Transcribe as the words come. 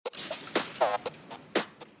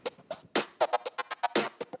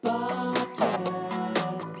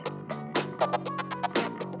Bobcast.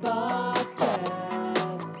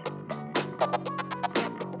 Bobcast.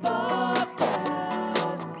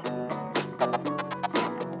 Bobcast.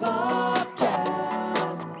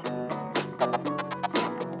 Bobcast.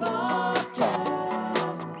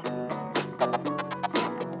 Bobcast.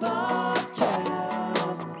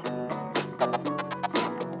 Bobcast.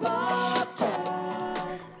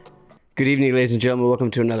 Bobcast. Good evening, ladies and gentlemen.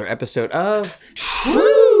 Welcome to another episode of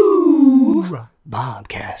True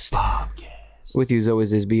Bobcast. With you as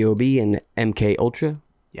always is B.O.B. and MK Ultra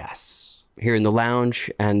Yes. here in the lounge.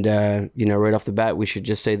 And, right off the bat, we should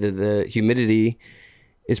just say that the humidity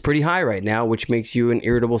is pretty high right now, which makes you an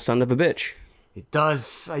irritable son of a bitch. It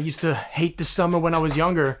does. I used to hate the summer when I was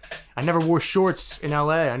younger. I never wore shorts in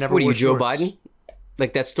LA. I never What are wore you, Joe shorts. Biden?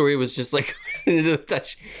 Like that story was just like,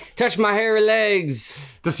 touch my hairy legs.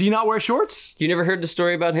 Does he not wear shorts? You never heard the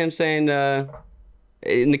story about him saying, and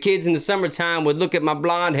the kids in the summertime would look at my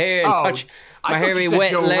blonde hair and touch my I thought hairy you said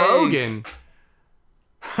wet Joe legs. Rogan.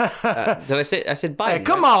 Did I say? I said Biden. Hey,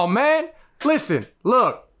 come on, man. Listen,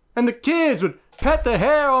 look. And the kids would pet the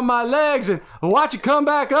hair on my legs and watch it come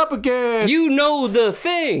back up again. You know the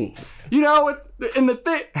thing. You know, in the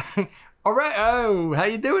thing. All right. Oh, how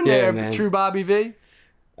you doing there, man. True Bobby V?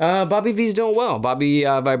 Bobby V's doing well.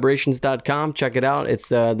 BobbyVibrations.com. Check it out. It's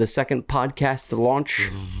the second podcast to launch.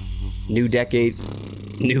 New decade,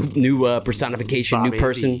 new personification, Bobby new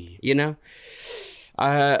person. V. You know.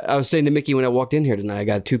 I was saying to Mickey when I walked in here tonight, I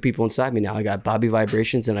got two people inside me now. I got Bobby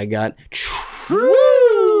Vibrations and I got True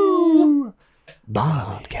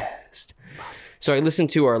Bobcast. So I listened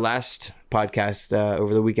to our last podcast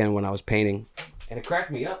over the weekend when I was painting, and it cracked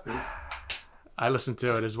me up. Dude. I listened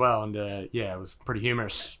to it as well, and it was pretty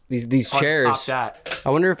humorous. These Hard to chairs. top that. I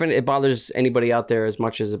wonder if it bothers anybody out there as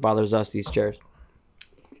much as it bothers us. These chairs.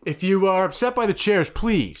 If you are upset by the chairs,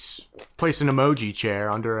 please place an emoji chair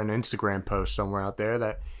under an Instagram post somewhere out there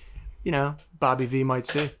that, Bobby V might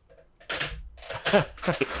see.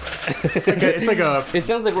 it's like a. It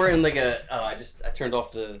sounds like we're in like a. Oh, I turned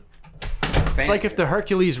off the. Fan. It's like if the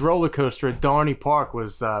Hercules roller coaster at Dorney Park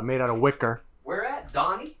was made out of wicker. Where at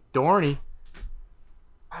Donnie? Dorney.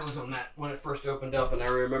 I was on that when it first opened up, and I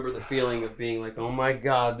remember the feeling of being like, "Oh my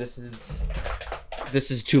God, this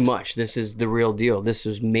is too much. This is the real deal. This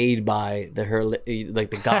was made by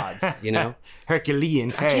the gods, you know." Herculean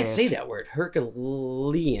task. I can't say that word.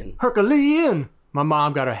 Herculean. Herculean. My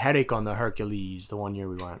mom got a headache on the Hercules the one year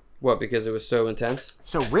we went. What? Because it was so intense.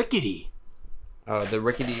 So rickety. Oh, the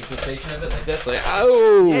rickety sensation of it, like this, like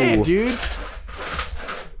oh. Yeah, dude.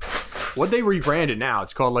 What they rebranded now?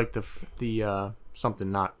 It's called like the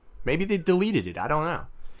something not. Maybe they deleted it. I don't know.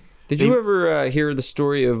 Did you ever hear the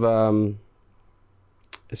story of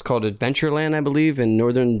it's called Adventureland, I believe, in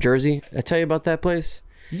northern Jersey? I tell you about that place.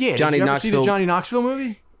 Yeah, Johnny did you ever Knoxville. see the Johnny Knoxville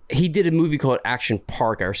movie? He did a movie called Action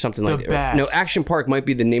Park or something like that. best. No, Action Park might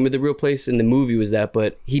be the name of the real place, and the movie was that,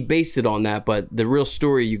 but he based it on that. But the real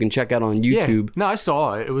story you can check out on YouTube. Yeah. No, I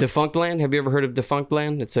saw it. It was Defunctland. Have you ever heard of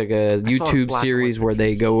Defunctland? It's like a I saw YouTube black and series white where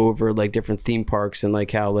they pictures. go over like different theme parks and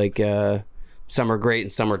like how like some are great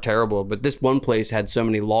and some are terrible. But this one place had so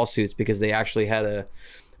many lawsuits because they actually had a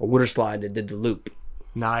water slide that did the loop.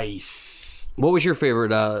 nice. What was your favorite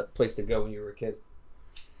place to go when you were a kid?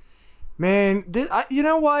 Man, you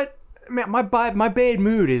know what? Man, my bad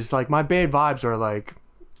mood is like my bad vibes are like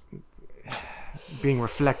being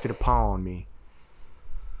reflected upon me.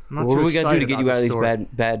 I'm not What too do we got to do to excited get you about out of this these story.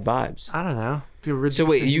 bad vibes? I don't know. To reduce So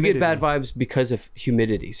wait, the you get bad humidity. vibes because of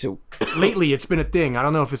humidity. So Lately, it's been a thing. I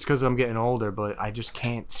don't know if it's because I'm getting older, but I just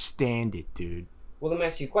can't stand it, dude. well, let me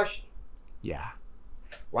ask you a question. Yeah.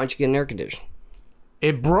 Why don't you get an air conditioner?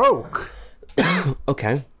 It broke.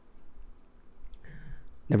 Okay.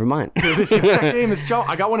 Never mind.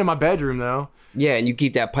 I got one in my bedroom though. Yeah, and you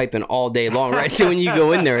keep that piping all day long, right? So when you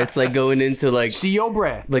go in there, it's like going into like See your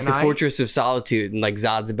breath. like and the Fortress of Solitude, and like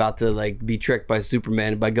Zod's about to like be tricked by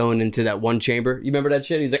Superman by going into that one chamber. You remember that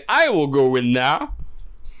shit? He's like, I will go in now.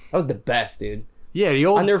 That was the best, dude. Yeah, the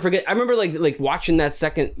old. I'll never forget. I remember like watching that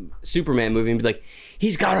second Superman movie and be like,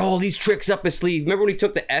 he's got all these tricks up his sleeve. Remember when he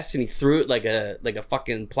took the S and he threw it like a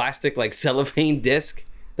fucking plastic like cellophane disc,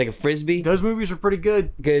 like a frisbee? Those movies were pretty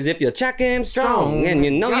good. Because if you check him strong and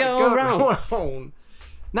you know you're wrong.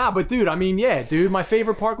 Nah, but dude, I mean, yeah, dude, my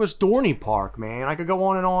favorite park was Dorney Park, man. I could go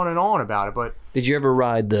on and on and on about it, but Did you ever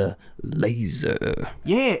ride the laser?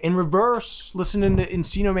 yeah, in reverse, listening to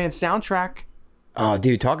Encino Man's soundtrack. Oh,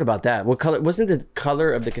 dude, talk about that. What color? Wasn't the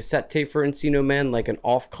color of the cassette tape for Encino Man like an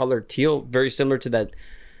off-color teal, very similar to that?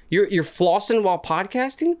 You're flossing while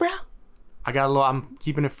podcasting, bro? I got a little. I'm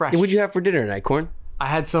keeping it fresh. What'd you have for dinner tonight, Corn? I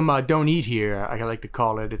had some don't eat here, I like to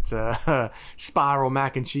call it. It's spiral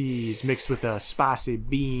mac and cheese mixed with a spicy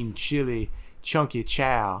bean chili chunky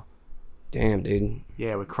chow. Damn, dude.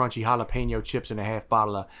 Yeah, with crunchy jalapeno chips and a half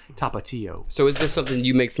bottle of Tapatio. So is this something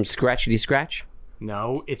you make from scratchity scratch?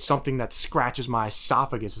 No, it's something that scratches my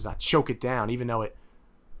esophagus as I choke it down, even though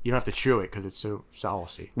you don't have to chew it because it's so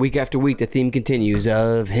saucy. Week after week, the theme continues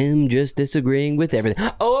of him just disagreeing with everything.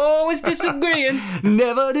 Always disagreeing.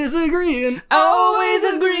 Never disagreeing. Always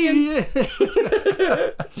agreeing.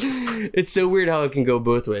 It's so weird how it can go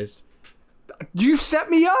both ways. You set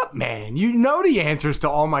me up, man. You know the answers to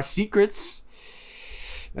all my secrets.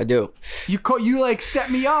 I do. You like set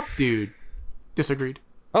me up, dude. Disagreed.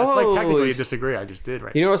 That's like technically a disagree. I just did,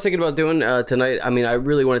 right? You know what I was thinking about doing tonight? I mean, I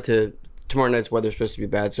really wanted to. Tomorrow night's weather's supposed to be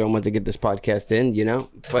bad, so I wanted to get this podcast in, you know?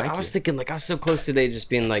 But I was thinking, like, I was so close today just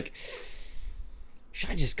being like,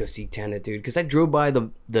 should I just go see Tenet, dude? Because I drove by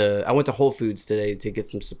I went to Whole Foods today to get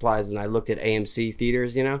some supplies, and I looked at AMC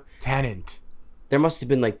theaters, you know? Tenet. There must have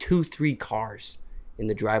been like 2-3 cars in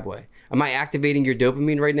the driveway. Am I activating your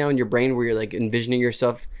dopamine right now in your brain where you're like envisioning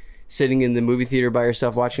yourself sitting in the movie theater by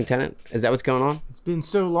yourself watching Tenet? Is that what's going on? It's been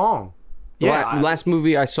so long. The last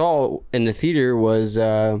movie I saw in the theater was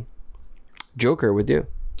Joker with you.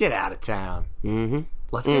 Get out of town. Mm-hmm.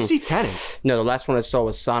 Let's go see Tenet. No, the last one I saw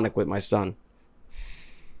was Sonic with my son.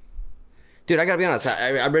 Dude, I gotta be honest.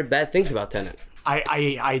 I read bad things about Tenet.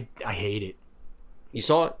 I hate it. You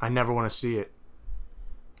saw it? I never want to see it.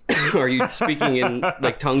 Are you speaking in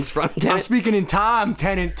like tongues from Tenet? I'm speaking in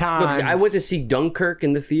Tenet times. Look, I went to see Dunkirk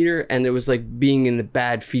in the theater, and it was like being in a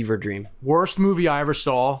bad fever dream. Worst movie I ever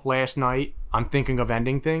saw last night. I'm thinking of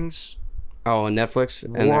ending things. Oh, on Netflix?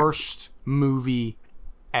 Worst movie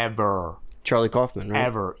ever. Charlie Kaufman, right?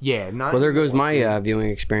 Ever. Yeah. Well, there goes my viewing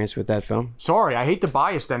experience with that film. Sorry, I hate to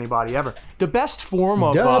bias anybody ever. The best form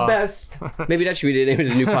of... The best. Maybe that should be the name of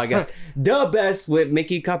the new podcast. The best with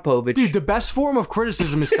Mickey Karpovich. Dude, the best form of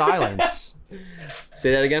criticism is silence.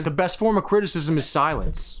 Say that again? The best form of criticism is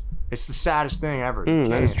silence. It's the saddest thing ever.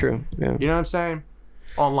 That is true. Yeah. You know what I'm saying?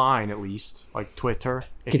 Online, at least. Like Twitter.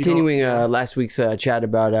 Continuing last week's chat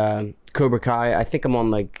about Cobra Kai, I think I'm on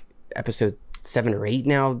like episode 7 or 8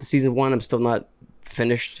 now of season 1. I'm still not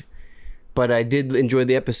finished, but I did enjoy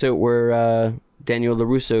the episode where Daniel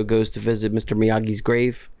LaRusso goes to visit Mr. Miyagi's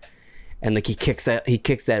grave, and like he kicks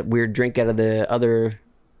that weird drink out of the other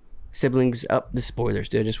siblings. Up the spoilers,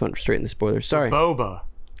 dude. I just went straight in the spoilers. Sorry, boba.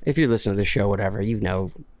 If you listen to the show, whatever, you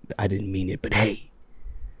know I didn't mean it, but hey,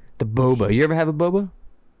 the boba. You ever have a boba?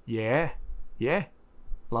 Yeah.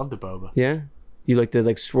 Love the boba. Yeah, you like to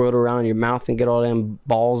like swirl it around in your mouth and get all them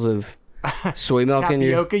balls of soy milk in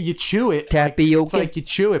your tapioca. You chew it. Tapioca. It's like you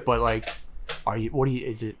chew it, but like,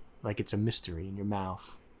 is it like it's a mystery in your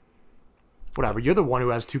mouth? Whatever. You're the one who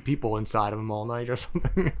has 2 people inside of him all night or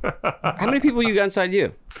something. How many people you got inside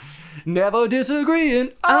you? Never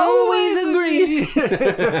disagreeing, always agree.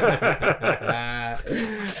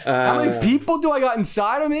 How many people do I got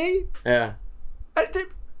inside of me? Yeah. I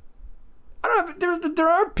don't know. There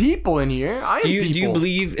are people in here. Do you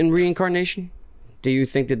believe in reincarnation? Do you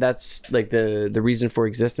think that that's like the reason for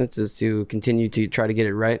existence is to continue to try to get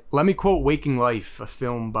it right? Let me quote Waking Life, a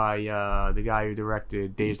film by the guy who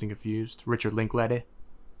directed Dazed and Confused, Richard Linklater.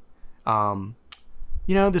 You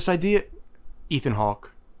know, this idea, Ethan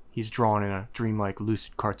Hawke, he's drawn in a dreamlike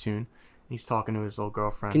lucid cartoon. He's talking to his little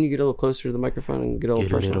girlfriend. Can you get a little closer to the microphone and get a little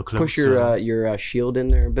personal? Closer. Push your shield in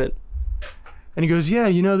there a bit. And he goes, yeah,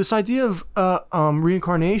 you know, this idea of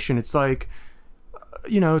reincarnation, it's like,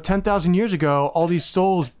 10,000 years ago, all these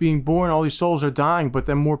souls being born, all these souls are dying, but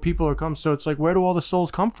then more people are coming. So it's like, where do all the souls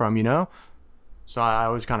come from, you know? So I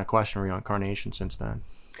always kind of question reincarnation since then.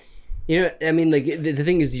 You know, I mean, like, the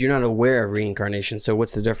thing is, you're not aware of reincarnation, so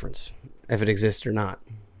what's the difference, if it exists or not?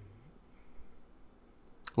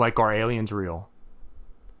 Like, are aliens real?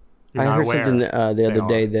 I heard something the other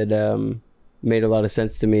day that made a lot of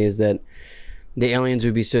sense to me, is that the aliens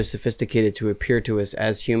would be so sophisticated to appear to us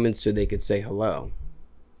as humans so they could say hello.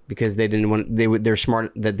 Because they didn't want, they're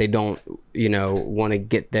smart that they don't, want to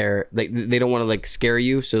get there. Like, they don't want to like scare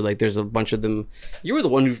you. So like, there's a bunch of them. You were the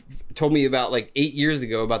one who told me about like 8 years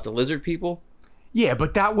ago about the lizard people. Yeah,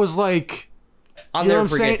 but that was like, I'll never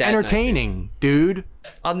forget that. Entertaining, dude.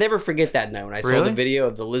 I'll never forget that night when I saw the video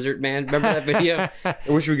of the lizard man. Remember that video? I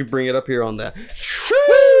wish we could bring it up here on the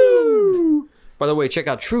True. By the way, check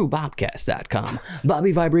out TrueBobcast.com,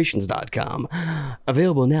 BobbyVibrations.com.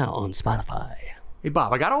 Available now on Spotify. Hey,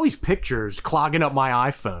 Bob, I got all these pictures clogging up my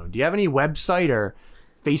iPhone. Do you have any website or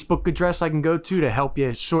Facebook address I can go to help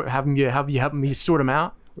you have you help me sort them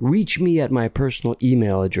out? Reach me at my personal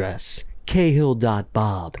email address,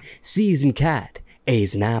 khill.bob, C as in cat, A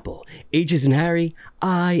is an apple. H is an Harry.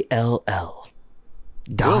 ILL. Will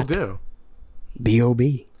Dot do.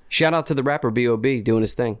 B.O.B. Shout out to the rapper B.O.B. doing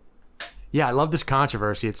his thing. Yeah, I love this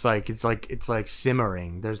controversy. It's like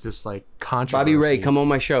simmering. There's this like controversy. Bobby Ray, come on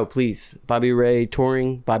my show, please. Bobby Ray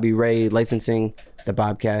touring, Bobby Ray licensing the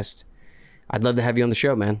Bobcast. I'd love to have you on the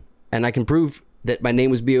show, man. And I can prove that my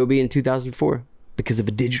name was B.O.B. in 2004 because of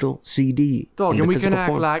a digital CD. Dog, and we can act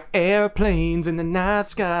form. like airplanes in the night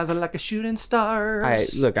skies are like a shooting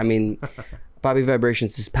stars. Look, I mean, Bobby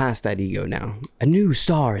Vibrations is past that ego now. A new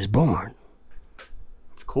star is born.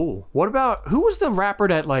 It's cool. What about, who was the rapper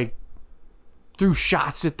that like threw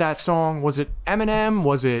shots at that song? Was it Eminem?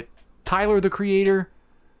 Was it Tyler, the Creator?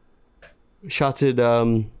 Shots at,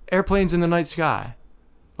 Airplanes in the night sky.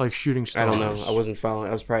 Like shooting stars. I don't know. I wasn't following.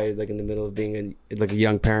 I was probably like in the middle of being a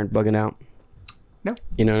young parent bugging out. No.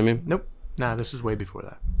 You know what I mean? Nope. Nah, this is way before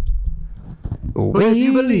that. Well, But if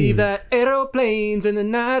you believe that aeroplanes in the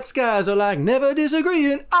night skies are like never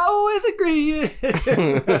disagreeing, always agreeing.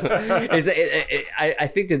 I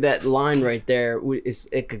think that line right there is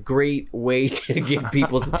like a great way to get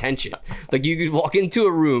people's attention. Like you could walk into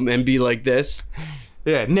a room and be like this.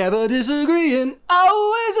 Yeah, never disagreeing,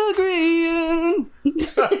 always agreeing.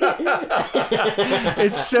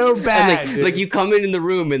 It's so bad. And like you come in the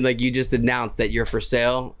room and like you just announce that you're for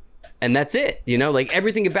sale, and that's it. You know, like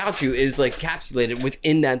everything about you is like capsulated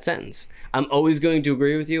within that sentence. I'm always going to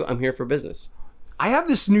agree with you. I'm here for business. I have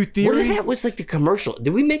this new theory. What if that was like the commercial?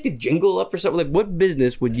 Did we make a jingle up for something? Like what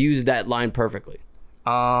business would use that line perfectly?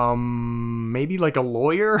 Maybe like a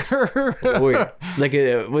lawyer. Or like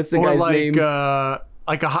a what's the or guy's like, name?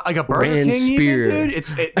 Like a Burger Rand King, Spear. even, dude.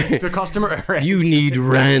 It's the customer. You need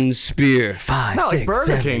Rand Spear. 5, no, 6, like Burger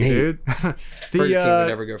 7, King, 8. dude. Burger King would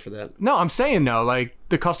never go for that. No, I'm saying no. Like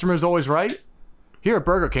the customer's always right. Here at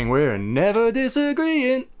Burger King, we're never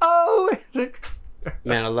disagreeing. Always.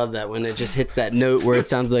 Man, I love that when it just hits that note where it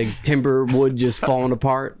sounds like timber wood just falling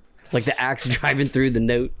apart, like the axe driving through the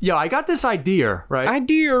note. Yo, I got this idea, right?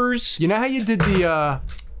 Ideas. You know how you did the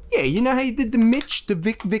you know how you did the Mitch, the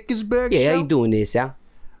Vic Vickersberg Yeah, show? how you doing this, yeah?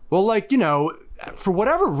 Well, like, you know, for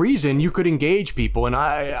whatever reason, you could engage people. And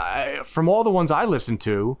I from all the ones I listened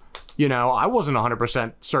to, you know, I wasn't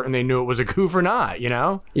 100% certain they knew it was a goof or not, you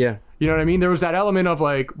know? Yeah. You know what I mean? There was that element of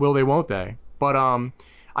like, will they, won't they? But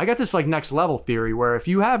I got this like next level theory where if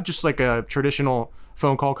you have just like a traditional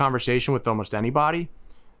phone call conversation with almost anybody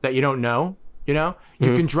that you don't know, you know,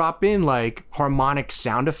 you can drop in like harmonic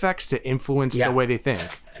sound effects to influence the way they think.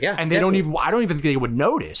 Yeah, and they don't even, I don't even think they would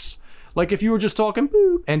notice. Like if you were just talking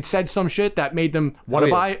boop and said some shit that made them want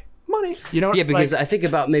to buy money, you know? Yeah, because like, I think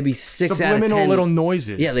about maybe 6 out of 10. subliminal little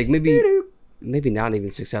noises. Yeah, like maybe not even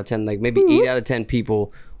 6 out of 10. Like maybe 8 out of 10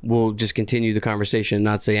 people will just continue the conversation and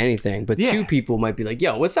not say anything. But 2 people might be like,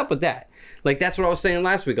 yo, what's up with that? Like that's what I was saying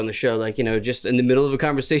last week on the show. Like, you know, just in the middle of a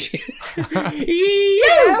conversation.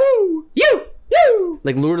 You!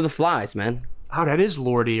 Like Lord of the Flies, man. Oh, that is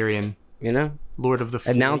Lord Arian. You know? Lord of the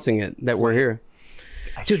Flies. Announcing it that we're here.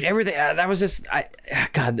 Dude, everything that was just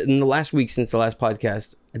God. In the last week since the last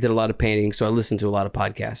podcast, I did a lot of painting, so I listened to a lot of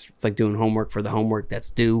podcasts. It's like doing homework for the homework that's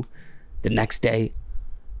due the next day.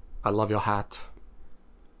 I love your hat.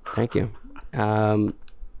 Thank you. It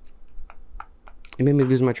made me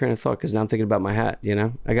lose my train of thought because now I'm thinking about my hat. You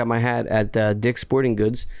know, I got my hat at Dick's Sporting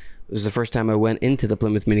Goods. It was the first time I went into the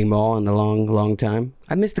Plymouth Mini Mall in a long, long time.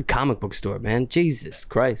 I missed the comic book store, man. Jesus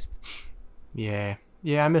Christ. Yeah,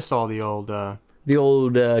 I miss all the old. The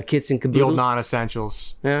old kits and caboodles. The old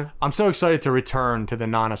non-essentials. Yeah. I'm so excited to return to the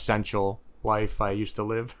non-essential life I used to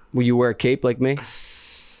live. Will you wear a cape like me?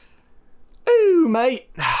 Ooh, mate.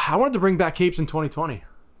 I wanted to bring back capes in 2020.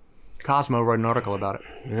 Cosmo wrote an article about it.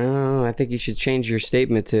 No, I think you should change your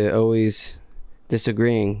statement to always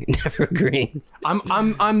disagreeing, never agreeing.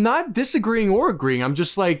 I'm not disagreeing or agreeing. I'm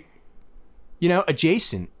just like, you know,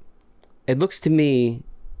 adjacent. It looks to me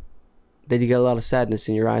that you got a lot of sadness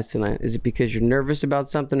in your eyes tonight. Is it because you're nervous about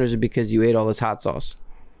something, or is it because you ate all this hot sauce?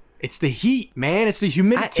 It's the heat, man. It's the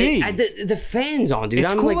humidity. The fan's on, dude.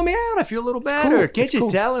 It's I'm cooling like, me out. I feel a little cool. better. Can't It's you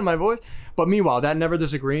cool. tell in my voice? But meanwhile, that never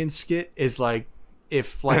disagreeing skit is like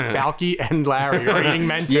if like Balky and Larry are eating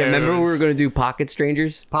Mentos. Yeah, remember we were going to do Pocket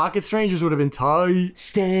Strangers? Pocket Strangers would have been tight.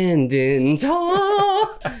 Standing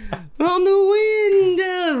tall on the wind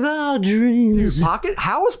of our dreams. Dude,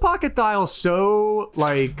 how was Pocket Dial so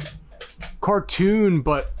like cartoon,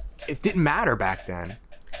 but it didn't matter back then?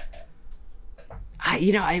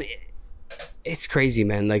 It's crazy,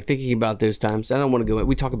 man. Like thinking about those times. I don't want to go.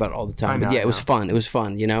 We talk about it all the time, but yeah, it was fun. It was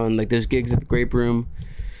fun, you know. And like those gigs at the Grape Room,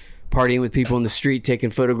 partying with people in the street, taking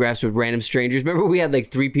photographs with random strangers. Remember we had like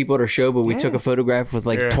 3 people at our show, but we took a photograph with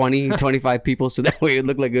like 20, 25 people, so that way it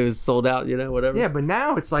looked like it was sold out, you know, whatever. Yeah, but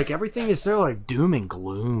now it's like everything is so like doom and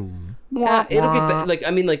gloom. It'll get better. Like,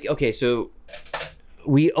 I mean, like, okay, so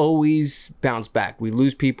we always bounce back. We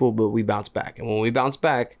lose people, but we bounce back. And when we bounce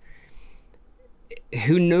back,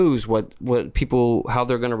 who knows what people, how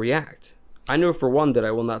they're going to react. I know for one that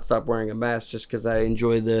I will not stop wearing a mask just because I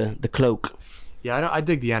enjoy the cloak. Yeah, I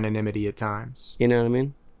dig the anonymity at times. You know what I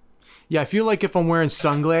mean? Yeah, I feel like if I'm wearing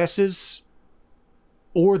sunglasses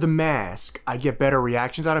or the mask, I get better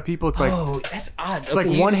reactions out of people. It's like, oh, that's odd. It's like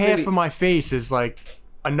one half of my face is like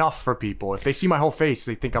enough for people. If they see my whole face,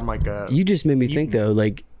 they think I'm like You just made me think though,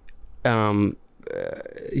 like,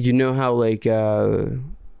 you know how like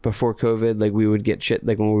before COVID, like we would get shit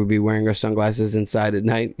like when we would be wearing our sunglasses inside at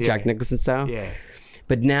night, Jack Nicholson style. Yeah.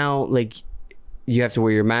 But now, like, you have to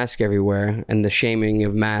wear your mask everywhere, and the shaming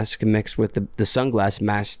of mask mixed with the sunglass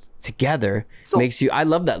mask together makes you. I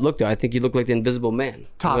love that look though. I think you look like the Invisible Man.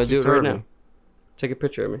 I'm gonna do it right now. Take a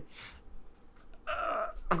picture of me.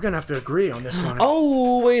 I'm gonna have to agree on this one.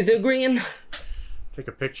 Always agreeing. Take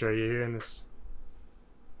a picture of you here in this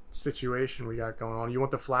situation we got going on. You want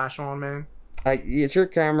the flash on, man? It's your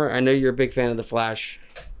camera. I know you're a big fan of the flash.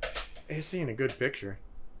 He's seeing a good picture.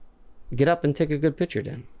 Get up and take a good picture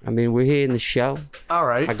then. I mean, we're here in the show. All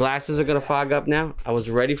right. My glasses are gonna fog up now. I was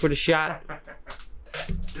ready for the shot.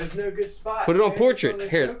 There's no good spot. Put it on portrait.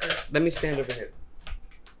 Here, let me stand over here.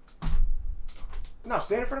 No,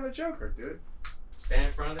 stand in front of the Joker, dude. Stand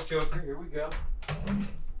in front of the Joker. Here we go.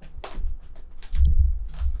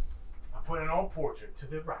 I put it on portrait to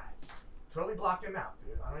the right. Totally block him out,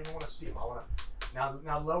 dude. I don't even want to see him. I want to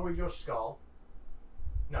now lower your skull.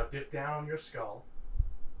 No, dip down on your skull.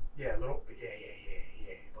 Yeah, a little. Yeah.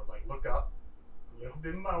 But like, look up a little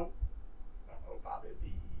bit more. Oh, Bobby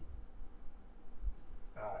V.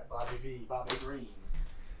 All right, Bobby V. Bobby Green.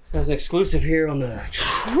 That's an exclusive here on the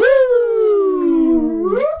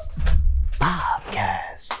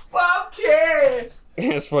Bobcast.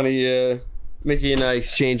 It's funny. Mickey and I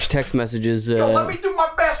exchanged text messages. Yo, let me do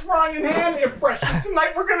my best Ryan Hand impression.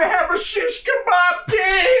 Tonight we're gonna have a shish kebab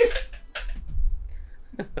case.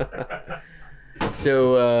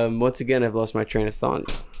 So once again, I've lost my train of thought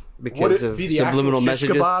because of subliminal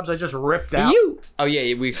messages. Kebabs I just ripped out. Oh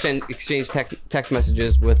yeah, we exchanged text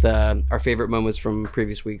messages with our favorite moments from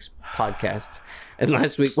previous week's podcasts. And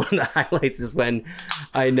last week, one of the highlights is when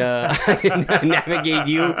I navigate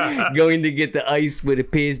you going to get the ice what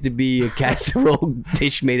appears to be a casserole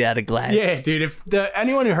dish made out of glass. Yeah, dude. If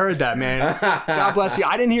anyone who heard that, man, God bless you.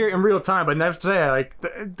 I didn't hear it in real time, but never say like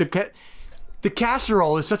the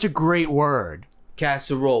casserole is such a great word.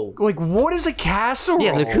 Casserole. Like, what is a casserole?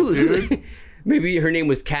 Yeah, look who, dude. Maybe her name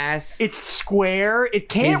was Cass. It's square. It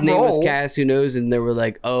can't His name roll. was Cass. Who knows? And they were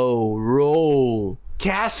like, "Oh, roll."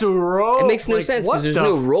 Casserole. It makes no sense because there's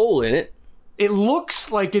no roll in it. It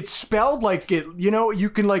looks like it's spelled like it. You know,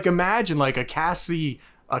 you can like imagine like a casserolling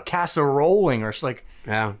or like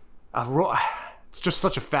it's just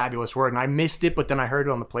such a fabulous word, and I missed it, but then I heard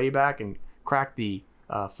it on the playback and cracked the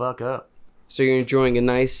fuck up. So you're enjoying a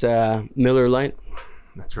nice Miller Lite?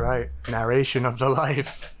 That's right. Narration of the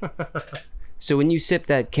life. So when you sip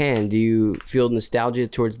that can, do you feel nostalgia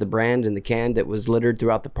towards the brand and the can that was littered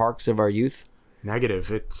throughout the parks of our youth?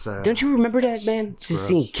 Negative. It's Don't you remember that, man? Just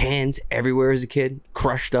seeing cans everywhere as a kid,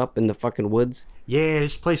 crushed up in the fucking woods. Yeah,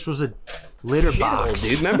 this place was a litter box,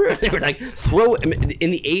 dude. Remember they were like throw in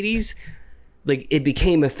the 80s. Like it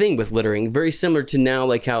became a thing with littering, very similar to now,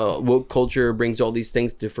 like how woke culture brings all these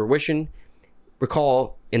things to fruition.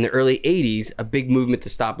 Recall in the early 80s a big movement to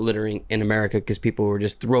stop littering in America because people were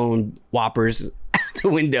just throwing Whoppers out the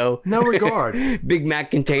window. No regard. Big Mac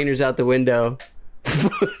containers out the window.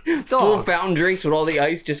 Full fountain drinks with all the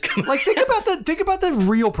ice just coming. Like think about the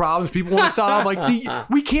real problems people want to solve. Like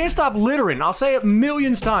we can't stop littering. I'll say it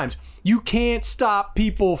millions times. You can't stop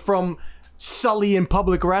people from sullying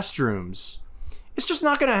public restrooms. It's just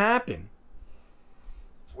not gonna happen.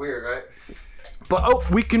 It's weird, right? But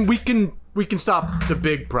we can stop the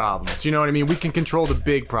big problems. You know what I mean? We can control the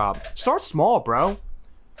big problem. Start small, bro.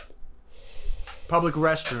 Public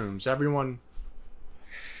restrooms. Everyone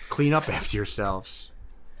clean up after yourselves.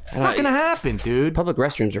 It's not gonna happen, dude. Public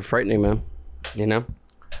restrooms are frightening, man. You know?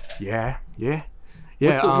 Yeah.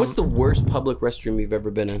 What's the worst public restroom you've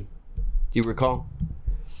ever been in? Do you recall?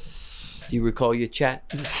 Do you recall your chat?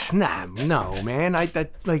 Nah, no, man. I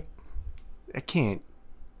can't.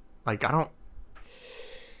 Like, I don't.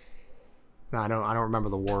 No, I don't remember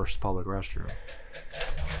the worst public restroom.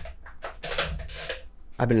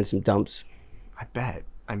 I've been in some dumps. I bet.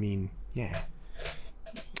 I mean, yeah.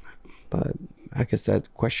 But I guess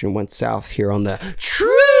that question went south here on the True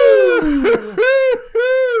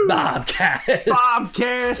Bobcast.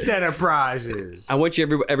 Bobcast Enterprises. I want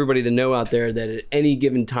everybody to know out there that at any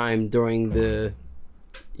given time during the,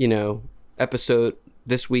 episode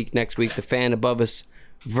this week, next week, the fan above us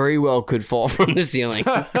very well could fall from the ceiling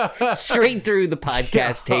straight through the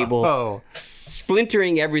podcast table,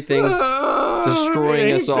 splintering everything,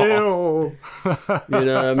 destroying us all. You know what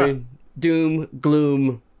I mean? Doom,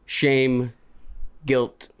 gloom, shame,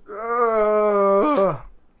 guilt.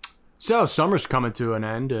 So summer's coming to an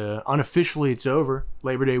end. Unofficially, it's over.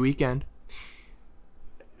 Labor Day weekend.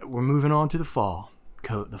 We're moving on to the fall.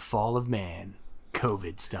 The fall of man,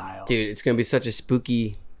 COVID style. Dude, it's gonna be such a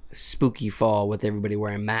spooky fall with everybody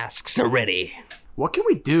wearing masks already. What can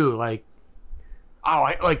we do?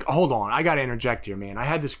 Hold on. I gotta interject here, man. I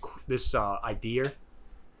had this idea.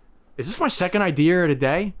 Is this my second idea of the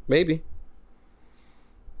day? Maybe.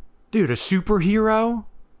 Dude, a superhero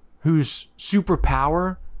whose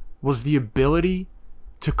superpower was the ability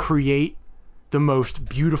to create the most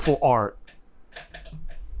beautiful art.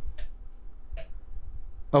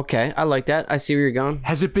 Okay, I like that. I see where you're going.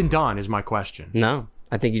 Has it been done, is my question. No.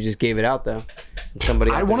 I think you just gave it out, though.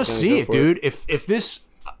 I want to see it, dude. If this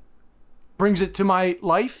brings it to my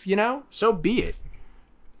life, so be it.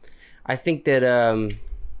 I think that,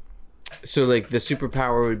 so, the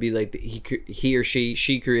superpower would be, he or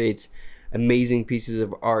she creates amazing pieces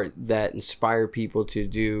of art that inspire people to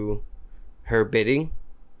do her bidding.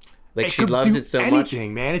 She loves it so much.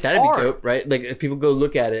 Man. It's That'd art. be dope, right? If people go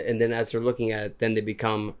look at it, and then as they're looking at it, then they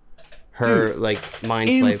become her, mind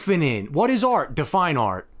slave. Infinite. What is art? Define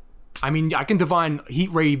art. I mean, I can define heat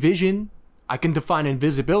ray vision. I can define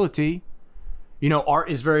invisibility. Art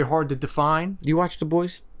is very hard to define. You watch The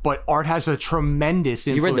Boys? But art has a tremendous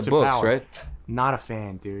influence. You read the books, power. right? Not a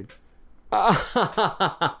fan, dude.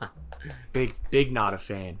 Big not a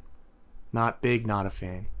fan. Not a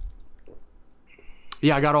fan.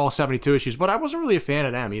 Yeah, I got all 72 issues, but I wasn't really a fan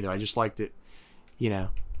of them either. I just liked it,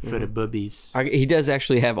 for the boobies. He does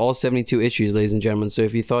actually have all 72 issues, ladies and gentlemen. So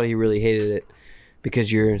if you thought he really hated it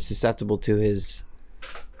because you're susceptible to his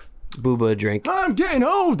booba drink. I'm getting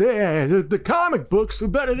old there. The comic books are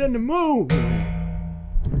better than the movie.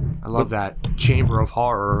 I love that chamber of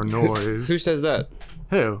horror noise. Who says that?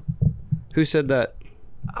 Who? Who said that?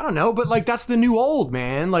 I don't know, but that's the new old,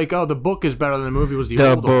 man. The book is better than the movie was the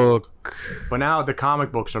The old. book. But now the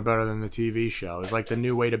comic books are better than the TV show. It's the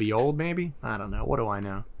new way to be old, maybe? I don't know. What do I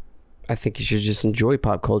know? I think you should just enjoy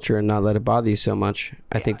pop culture and not let it bother you so much.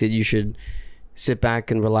 I think that you should sit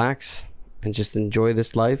back and relax and just enjoy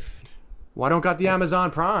this life. Well, I don't got the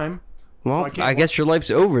Amazon Prime. Well, I guess your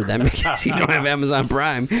life's over then because you don't have Amazon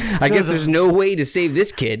Prime. I guess there's no way to save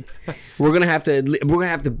this kid. We're gonna have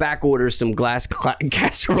to back order some glass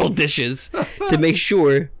casserole dishes to make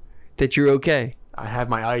sure that you're okay. I have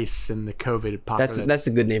my ice in the COVID apocalypse. That's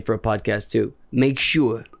a good name for a podcast too. Make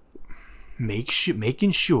sure.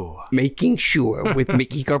 Making sure with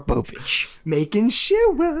Mickey Karpovich. Making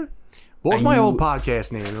sure. What was my old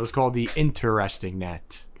podcast name? It was called The Interesting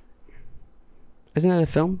Net. Isn't that a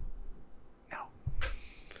film?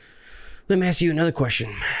 Let me ask you another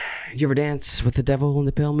question. Did you ever dance with the devil in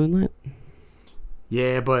the pale moonlight?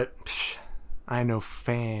 Yeah, but I ain't no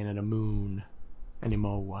fan of the moon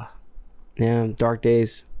anymore. Yeah, dark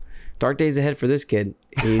days. Dark days ahead for this kid.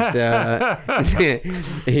 He's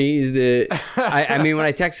he's the. I mean, when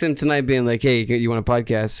I texted him tonight, being like, "Hey, you want a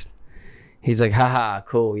podcast?" He's like, "Haha,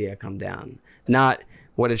 cool, yeah, come down." Not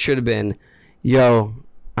what it should have been. Yo,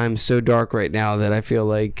 I'm so dark right now that I feel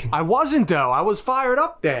like. I wasn't though. I was fired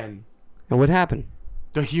up then. And what happened?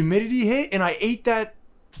 The humidity hit, and I ate that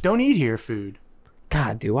don't eat here food.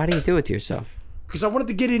 God, dude, why do you do it to yourself? Because I wanted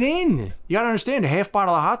to get it in. You gotta understand, a half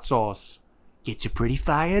bottle of hot sauce gets you pretty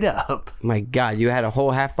fired up. My God, you had a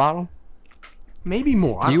whole half bottle? Maybe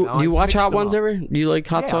more. Do you watch Hot Ones ever? Do you like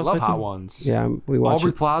hot sauce? I love Hot Ones. Yeah, we watch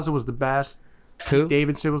Aubrey Plaza was the best. Who?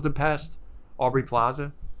 Davidson was the best. Aubrey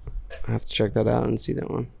Plaza. I have to check that out and see that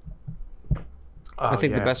one. I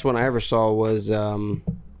think the best one I ever saw was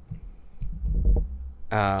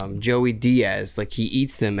Joey Diaz. He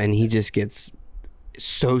eats them and he just gets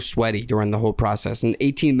so sweaty during the whole process. In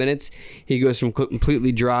 18 minutes, he goes from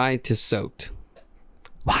completely dry to soaked.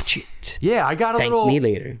 Watch it. Yeah, I got a Thank little. me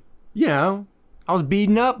later. I was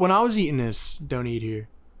beaten up when I was eating this. Don't eat here.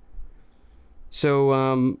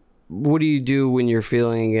 So, what do you do when you're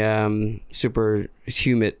feeling super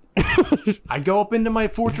humid? I go up into my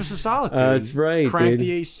Fortress of Solitude. That's right, Crank dude.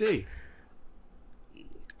 the AC.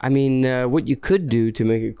 I mean, what you could do to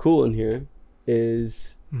make it cool in here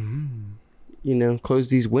is, close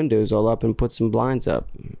these windows all up and put some blinds up.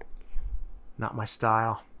 Not my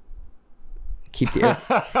style. Keep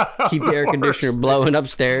the air conditioner blowing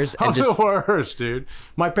upstairs and I'm just the worst, dude.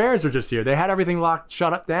 My parents were just here. They had everything locked,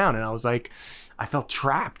 shut up down, and I was like, I felt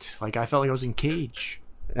trapped. Like I felt like I was in cage.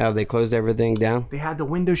 oh, they closed everything down. They had the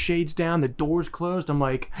window shades down, the doors closed. I'm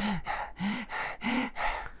like,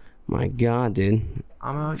 My God, dude,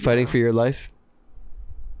 I'm fighting for your life.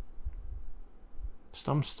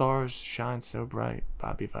 Some stars shine so bright,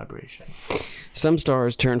 Bobby Vibration. Some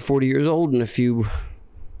stars turn 40 years old in a few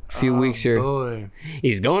weeks here. Boy.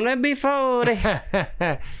 He's gonna be 40.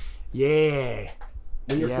 Yeah.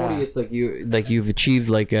 When you're Yeah. 40, it's like you've achieved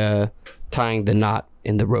tying the knot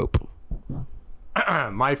in the rope.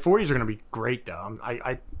 My 40s are gonna be great though.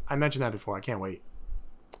 I mentioned that before. I can't wait.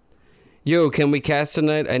 Yo, can we cast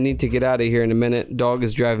tonight? I need to get out of here in a minute. Dog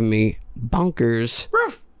is driving me bonkers.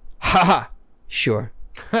 Ruff. Ha ha. Sure.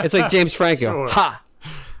 It's like James Franco. Sure. Ha.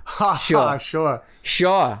 Sure. Sure.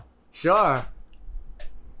 Sure.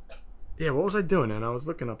 Yeah, what was I doing then? I was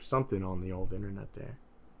looking up something on the old internet there.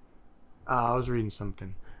 I was reading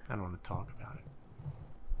something. I don't want to talk about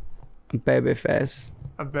it. Babyface.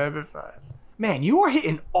 A baby fast. Man, you are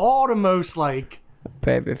hitting all the most like.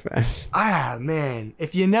 Babyface. Man.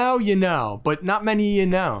 If you know, you know. But not many you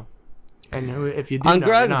know. And if you do On know,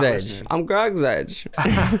 you're Grog's not edge. listening. I'm Grog's edge. Oh,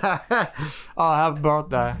 how about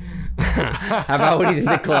that? How about when he's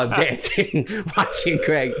in the club dancing, watching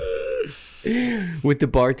Craig with the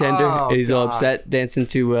bartender, Oh, and he's all God. upset dancing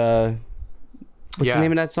to what's Yeah. the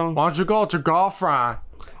name of that song? Why don't you go to girlfriend?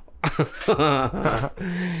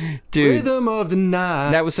 Dude, Rhythm of the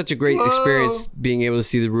night. that was such a great Whoa. experience being able to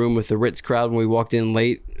see the room with the Ritz crowd when we walked in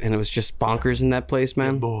late, and it was just bonkers in that place,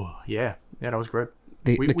 man. Boy, yeah, that was great.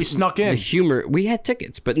 The- We snuck in. The humor, we had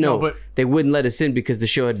tickets, but no, No, but- they wouldn't let us in because the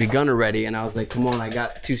show had begun already, and I was like, come on, I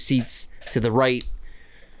got 2 seats to the right.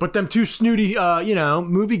 But them two snooty,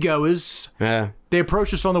 moviegoers, Yeah. they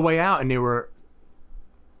approached us on the way out, and they were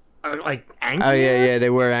like angry. Oh, yeah, at yeah, us. they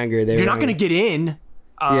were angry. You're not gonna get in.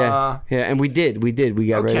 Yeah, yeah, and we did. We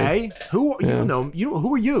got ready. Okay. Who you Yeah. don't know? You don't,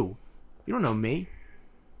 who are you? You don't know me.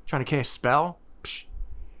 Trying to cast a spell? Psh.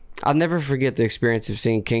 I'll never forget the experience of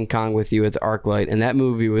seeing King Kong with you at the ArcLight, and that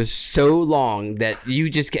movie was so long that you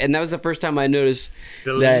just, and that was the first time I noticed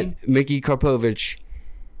The that lean? Mickey Karpovich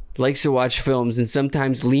likes to watch films and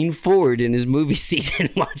sometimes lean forward in his movie seat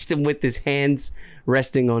and watch them with his hands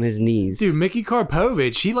resting on his knees. Dude, Mickey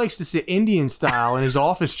Karpovich, he likes to sit Indian style in his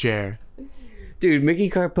office chair. Dude, Mickey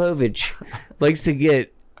Karpovich likes to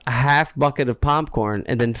get a half bucket of popcorn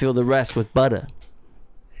and then fill the rest with butter.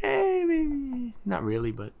 Maybe. Not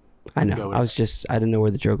really, but. I Go know. with I didn't know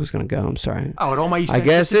where the joke was going to go. I'm sorry. Oh, and all my I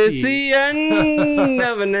guess it's eccentricities. the end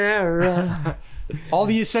of an era. All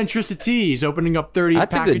the eccentricities, opening up 30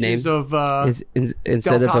 That's a good packages name. of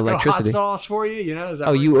Instead Del of Taco electricity. hot sauce for you. You know? Is that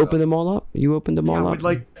Oh, what you it's opened them all up? You opened them Yeah, all we'd up?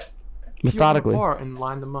 like Methodically. peel them apart and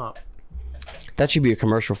line them up. That should be a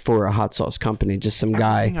commercial for a hot sauce company. Just some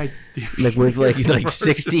Everything guy I do like with should be like commercial.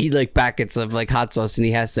 60 like packets of like hot sauce, and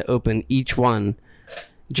he has to open each one.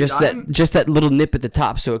 Just I'm- that little nip at the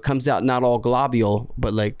top, so it comes out not all globule,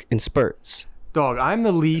 but like in spurts. Dog, I'm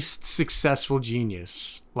the least successful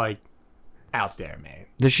genius like out there, man.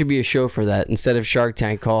 There should be a show for that instead of Shark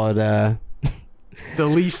Tank. Call it The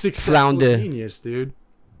least successful Flounder. genius, dude.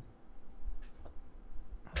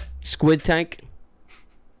 Squid Tank.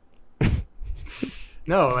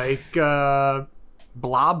 No, like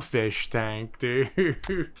blobfish tank, dude.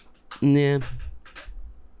 Yeah.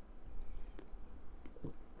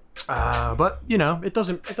 But you know, it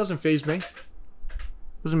doesn't faze me.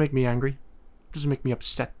 Doesn't make me angry. Doesn't make me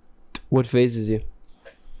upset. What phases you?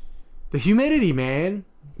 The humidity, man.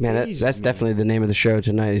 Man, Phases that's me. definitely the name of the show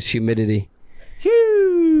tonight. Is humidity.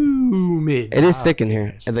 Humid. It is thick in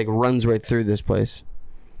here. It like runs right through this place.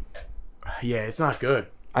 Yeah, it's not good.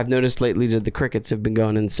 I've noticed lately that the crickets have been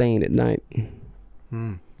going insane at night.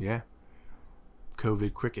 Yeah.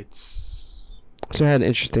 COVID crickets. So I had an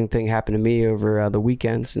interesting thing happen to me over the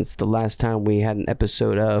weekend since the last time we had an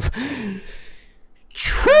episode of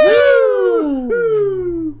True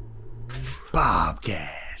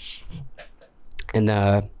Bobcast. And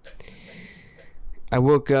I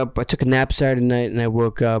woke up, I took a nap Saturday night, and I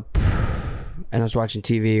woke up and I was watching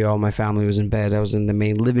TV. All my family was in bed. I was in the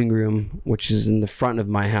main living room, which is in the front of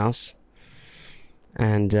my house.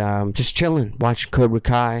 And just chilling, watching Cobra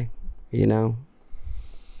Kai, you know.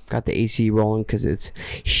 Got the AC rolling because it's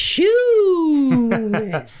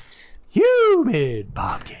humid. Humid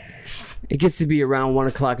Bobcast. It gets to be around 1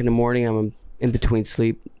 o'clock in the morning. I'm in between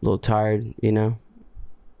sleep, a little tired, you know.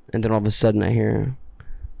 And then all of a sudden I hear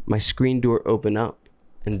my screen door open up.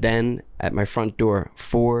 And then at my front door,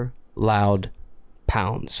 4 loud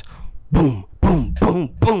pounds. boom, boom, boom,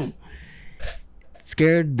 boom.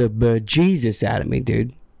 Scared the bejesus out of me,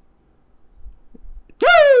 dude.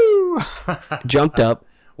 Woo! Jumped up,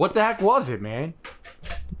 What the heck was it, man?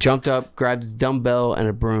 grabbed a dumbbell and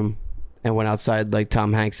a broom, and went outside like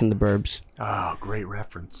Tom Hanks in The Burbs. Oh, great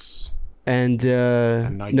reference. And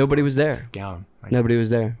nobody was there. Gown. Nobody was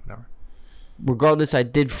there. Whatever. Regardless, I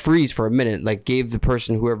did freeze for a minute, like gave the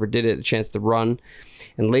person, whoever did it, a chance to run.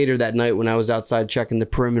 And later that night when I was outside checking the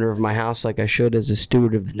perimeter of my house like I should as a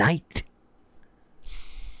steward of the night,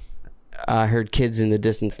 I heard kids in the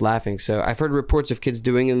distance laughing. So I've heard reports of kids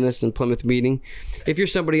doing this in Plymouth meeting. If you're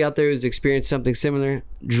somebody out there who's experienced something similar,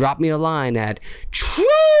 drop me a line at True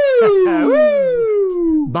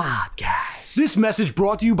Bobcast. This message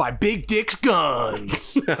brought to you by Big Dick's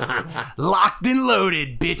Guns. Locked and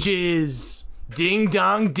loaded, bitches. Ding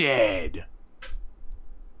dong dead.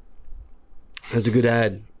 That's a good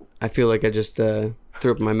ad. I feel like I just threw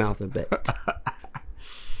up in my mouth a bit.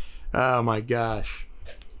 Oh my gosh.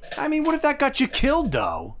 I mean, what if that got you killed,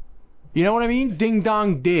 though? You know what I mean? Ding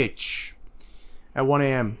dong ditch. At 1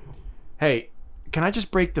 a.m. Hey, can I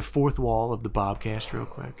just break the fourth wall of the Bobcast real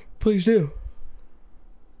quick? Please do.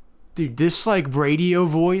 Dude, this like radio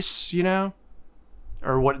voice, you know?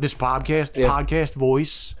 Or what, this podcast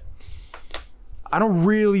voice. I don't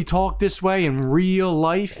really talk this way in real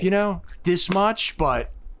life, you know? This much,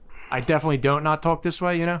 but I definitely don't not talk this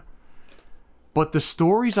way, you know? But the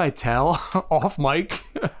stories I tell off mic,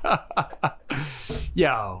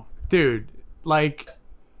 yo, dude, like,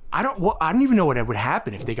 I don't even know what would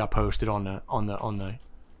happen if they got posted on the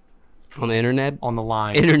internet, on the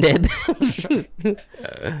line,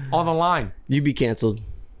 on the line. You'd be canceled.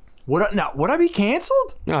 Would I be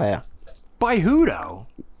canceled? Oh yeah. By who though?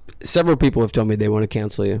 Several people have told me they want to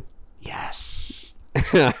cancel you. Yes.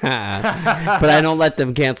 But I don't let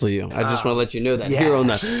them cancel you. I just want to let you know that here on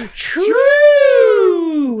the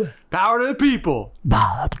True Power to the People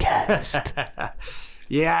Bobcast.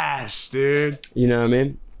 Yes, dude. You know what I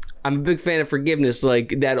mean? I'm a big fan of forgiveness,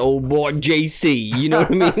 like that old boy JC. You know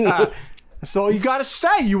what I mean? That's all you gotta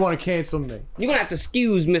say. You want to cancel me? You're gonna have to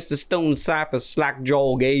excuse Mr. Stone Cypher's slack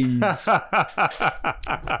jaw gaze.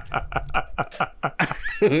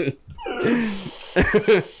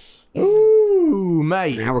 Ooh,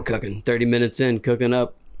 mate. Now we're cooking. 30 minutes in, cooking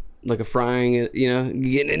up like a frying, you know,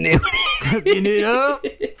 getting in there. Cooking it up.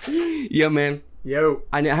 Yo, man. Yo.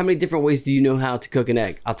 I know. How many different ways do you know how to cook an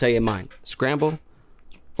egg? I'll tell you mine. Scramble,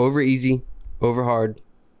 over easy, over hard,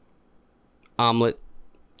 omelet.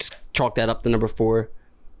 Just chalk that up to number 4.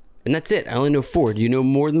 And that's it. I only know 4. Do you know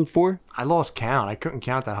more than 4? I lost count. I couldn't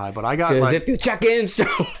count that high, but I got If you check in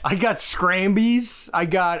strong. I got scrambies. I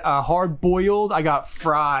got hard boiled. I got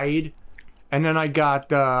fried, and then I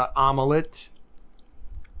got omelet.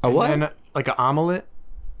 A what? And then, like an omelet.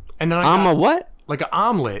 And then A what? Like an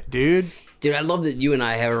omelet, dude. Dude, I love that you and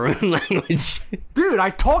I have our own language. Dude, I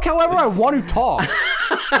talk however I want to talk.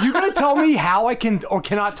 You gonna tell me how I can or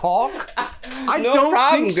cannot talk? I No don't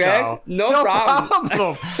problem, think Greg. so. No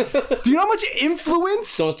problem. Do you know how much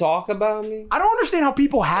influence? Don't talk about me. I don't understand how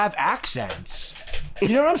people have accents.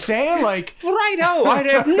 You know what I'm saying? Like, Righto, I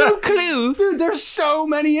have no clue. dude, there's so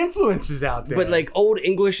many influences out there. But like old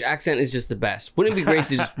English accent is just the best. Wouldn't it be great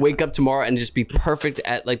to just wake up tomorrow and just be perfect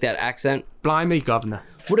at like that accent? Blimey, governor.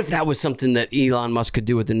 What if that was something that Elon Musk could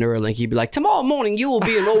do with the Neuralink? He'd be like, tomorrow morning you will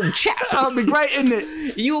be an old chap. That would be great, isn't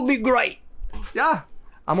it? You will be great. Yeah,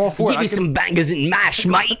 I'm all for Give it. you some bangers and mash,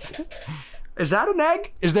 mate. Is that an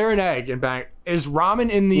egg? Is there an egg in bang? Is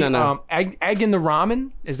ramen in the No. egg in the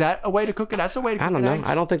ramen? Is that a way to cook it? That's a way to cook I don't know. eggs?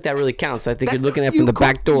 I don't think that really counts. I think That- you're looking at it you from the cook-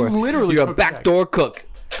 back door. you literally You're a cook backdoor cook.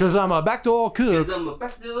 Because I'm a backdoor cook. I'm a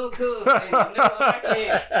backdoor cook. And you know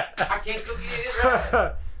I can't cook it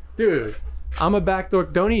right. Dude, I'm a backdoor.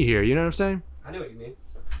 Don't eat here. You know what I'm saying? I know what you mean.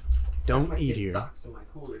 Don't eat here. Socks in my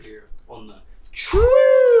cooler here on the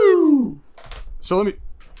True. So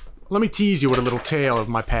let me tease you with a little tale of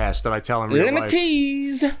my past that I tell in real Let me life.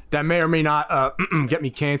 tease. That may or may not get me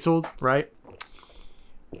canceled, right?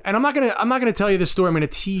 And I'm not gonna tell you this story. I'm gonna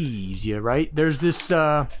tease you, right? There's this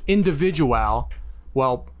individual.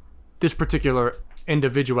 Well, this particular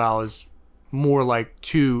individual is more like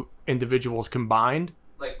 2 individuals combined.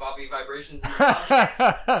 Like Bobby Vibrations.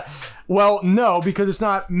 Well, no, because it's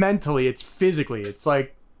not mentally, it's physically. It's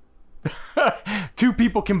like 2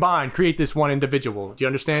 people combined create this one individual. Do you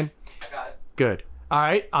understand? Got it. Good. All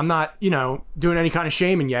right. I'm not, doing any kind of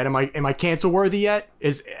shaming yet. Am I cancel worthy yet?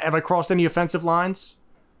 Have I crossed any offensive lines?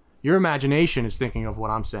 Your imagination is thinking of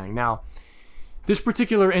what I'm saying. Now, this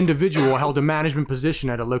particular individual held a management position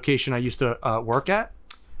at a location I used to work at.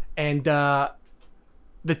 And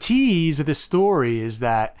the tease of this story is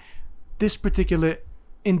that this particular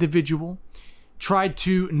individual tried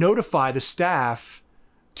to notify the staff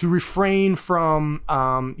to refrain from,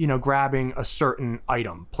 grabbing a certain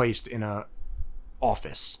item placed in a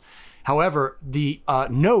office. However, the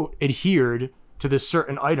note adhered to this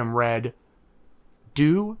certain item read,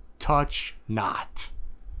 "Do touch not."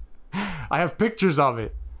 I have pictures of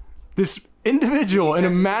it. This individual in a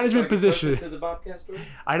management position. To the Bobcast story?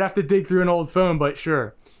 I'd have to dig through an old phone, but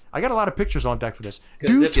sure. I got a lot of pictures on deck for this.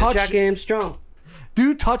 Do touch. Jack game strong.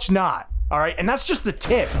 Do touch not. All right, and that's just the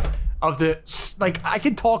tip of the. Like, I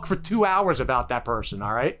could talk for 2 hours about that person.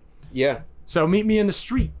 All right. Yeah. So meet me in the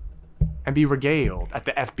street and be regaled at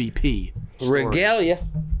the FBP. Story. Regalia.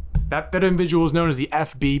 That individual is known as the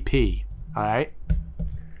FBP. All right.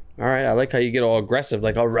 All right, I like how you get all aggressive,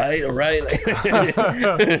 like, all right. Like,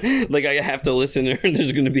 like I have to listen or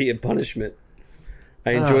there's going to be a punishment.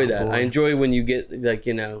 I enjoy that. Boy. I enjoy when you get, like,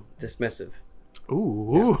 dismissive.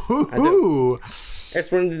 Ooh. I do.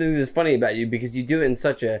 That's one of the things that's funny about you, because you do it in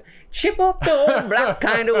such a chip off the old block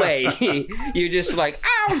kind of way. You're just like,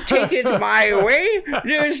 I'll take it my way.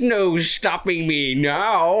 There's no stopping me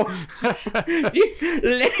now. Let's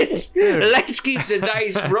keep the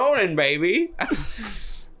dice rolling, baby.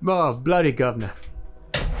 Oh, bloody governor.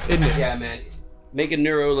 Isn't it? Yeah, man. Make a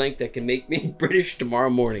Neuralink that can make me British tomorrow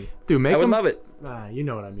morning. Dude, I would love it. You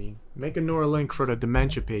know what I mean. Make a Neuralink for the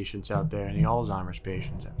dementia patients out there and the Alzheimer's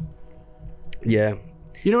patients. Yeah.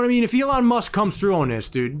 You know what I mean? If Elon Musk comes through on this,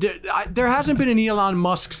 dude, there hasn't been an Elon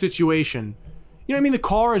Musk situation. You know what I mean? The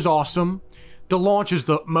car is awesome. The launch is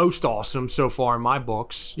the most awesome so far in my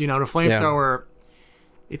books. You know, the flamethrower,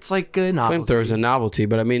 it's like a novelty. Flamethrower's a novelty,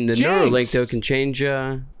 but I mean, the Neuralink, though, can change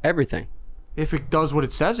everything. If it does what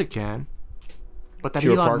it says it can. But that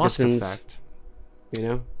Cure Elon Parkinson's, Musk effect. You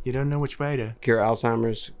know? You don't know which way to. Cure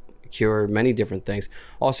Alzheimer's, cure many different things.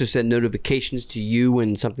 Also send notifications to you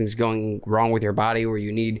when something's going wrong with your body or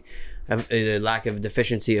you need a lack of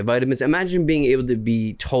deficiency of vitamins. Imagine being able to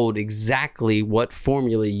be told exactly what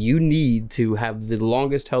formula you need to have the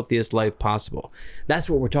longest, healthiest life possible. That's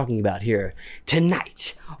what we're talking about here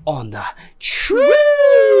tonight on the True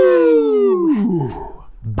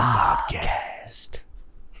Bobcast.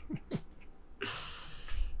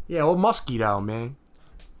 Yeah, well, Mosquito, man.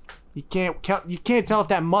 You can't tell if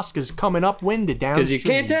that musk is coming upwind or down. Because you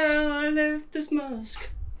can't tell if this musk.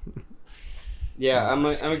 Yeah, I'm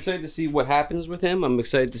excited to see what happens with him. I'm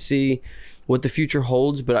excited to see what the future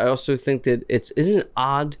holds. But I also think that isn't it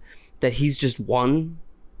odd that he's just one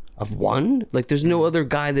of one? Like, there's no other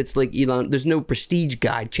guy that's like Elon. There's no prestige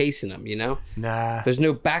guy chasing him. You know? Nah. There's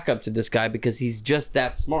no backup to this guy because he's just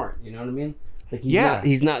that smart. You know what I mean? Like, Yeah.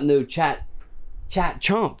 He's not no chat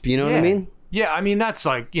chump. You know what I mean? Yeah, I mean, that's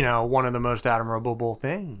like, one of the most admirable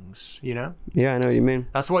things, Yeah, I know what you mean.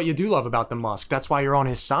 That's what you do love about the Musk. That's why you're on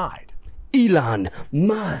his side. Elon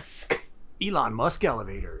Musk. Elon Musk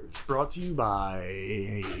Elevators, brought to you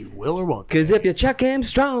by Will or Won't. Because if you check him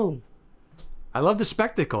strong. I love the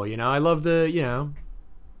spectacle, I love the,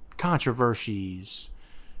 controversies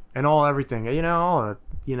and everything.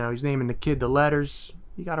 He's naming the kid the letters.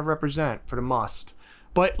 You got to represent for the must.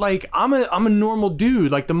 But like I'm a normal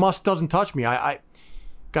dude. Like the Musk doesn't touch me. I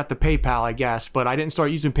got the PayPal, I guess, but I didn't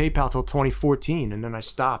start using PayPal till 2014, and then I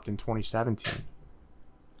stopped in 2017.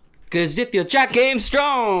 Cause if your chat game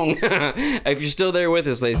strong. If you're still there with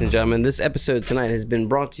us, ladies and gentlemen, this episode tonight has been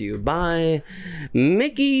brought to you by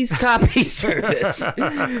Mickey's Copy Service.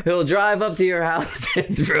 He'll drive up to your house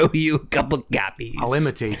and throw you a couple copies. I'll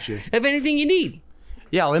imitate you. Of anything you need.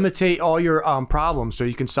 Yeah, I'll imitate all your problems so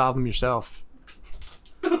you can solve them yourself.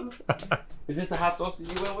 Is this the hot sauce that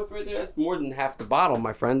you went with right there? That's more than half the bottle,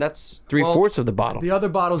 my friend. That's 3/4 of the bottle. The other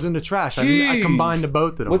bottle's in the trash. I combined the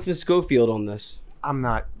both of them. What's the Schofield on this? I'm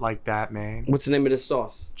not like that, man. What's the name of this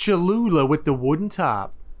sauce? Cholula with the wooden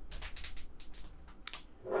top.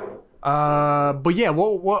 But yeah,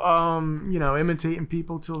 imitating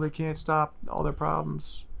people till they can't stop all their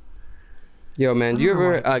problems. Yo, man, do you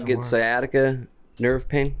ever get sciatica nerve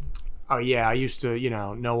pain? Oh yeah, I used to,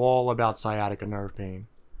 know all about sciatica nerve pain.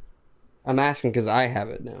 I'm asking because I have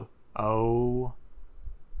it now. Oh,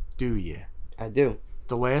 do you? I do.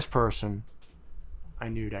 The last person I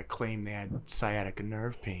knew that claimed they had sciatica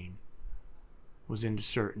nerve pain was into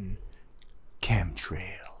certain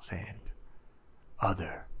chemtrails and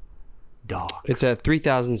other dark. It's at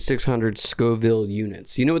 3,600 Scoville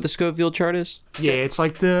units. You know what the Scoville chart is? Yeah, it's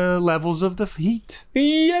like the levels of the heat.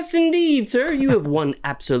 Yes, indeed, sir. You have won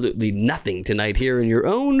absolutely nothing tonight here in your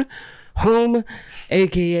own home,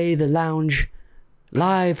 a.k.a. the lounge,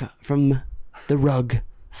 live from the rug,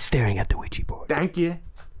 staring at the Ouija board. Thank you.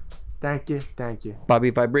 Thank you. Thank you.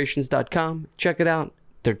 BobbyVibrations.com. Check it out.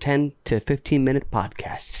 They're 10 to 15 minute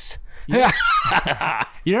podcasts. You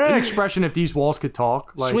know that expression, if these walls could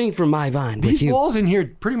talk? Like, Swing from my vine these with you. walls in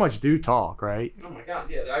here pretty much do talk, right? Oh my god,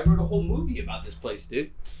 yeah. I wrote a whole movie about this place,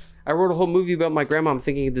 dude. I wrote a whole movie about my grandma. I'm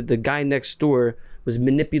thinking that the guy next door was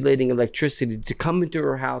manipulating electricity to come into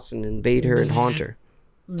her house and invade her and haunt her.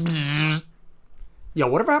 Yo,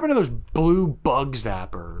 whatever happened to those blue bug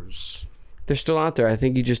zappers? They're still out there. I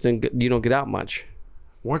think you just you don't get out much.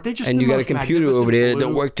 Weren't they just And the you got a most computer over magnificent there that blue-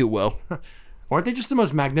 don't work too well. Weren't they just the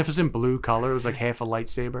most magnificent blue color? It was like half a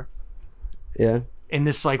lightsaber. Yeah. In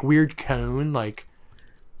this like weird cone, like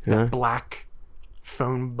the Yeah. black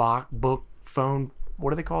phone phone,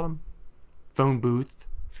 what do they call them? Phone booth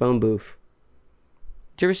Phone booth.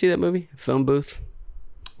 Did you ever see that movie? Phone booth?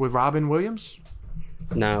 with Robin Williams.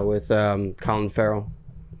 No, with Colin Farrell.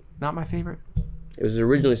 Not my favorite. It was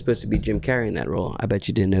originally supposed to be Jim Carrey in that role. I bet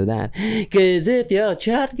you didn't know that. Cause if your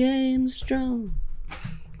chat game's strong.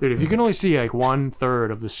 Dude, if you can only see like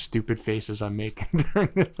 1/3 of the stupid faces I'm making during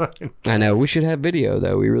this fucking... I know, we should have video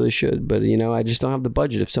though. We really should. But you know, I just don't have the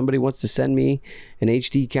budget. If somebody wants to send me an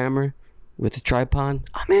HD camera with a tripod,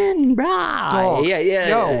 I'm in, brah. Dog. Yeah.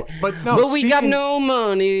 Yo, but no, But we got speaking- no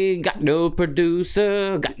money, got no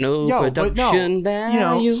producer, got no production value.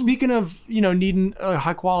 You know, speaking of, needing a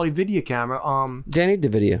high quality video camera, I need the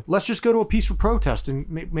video. let's just go to a peaceful protest and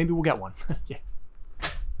maybe we'll get one. Yeah.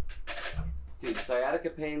 Dude,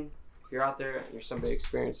 sciatica pain, if you're out there and you're somebody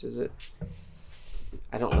experiences it,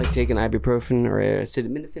 I don't like taking ibuprofen or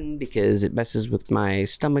acetaminophen because it messes with my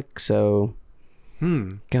stomach, so...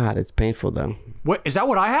 God, it's painful, though. What, is that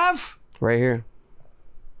what I have? Right here.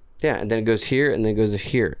 Yeah, and then it goes here, and then it goes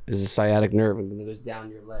here. Is a sciatic nerve, and then it goes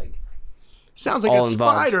down your leg. Sounds like all a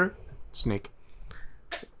involved. spider. Snake.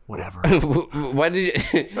 Whatever. Why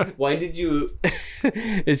did you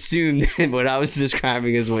assume that what I was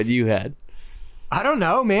describing is what you had? I don't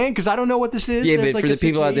know, man, because I don't know what this is. Yeah, There's but like for a the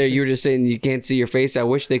people out there, situation. you were just saying you can't see your face. I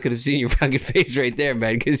wish they could have seen your fucking face right there,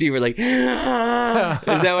 man, because you were like, "Ah,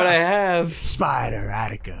 is that what I have?" Spider,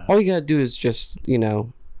 Attica. All you gotta do is just,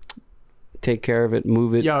 take care of it,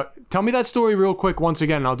 move it. Yo, tell me that story real quick once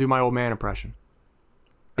again, and I'll do my old man impression.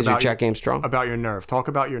 Is your about chat game strong? About your nerve. Talk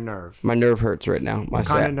about your nerve. My nerve hurts right now. My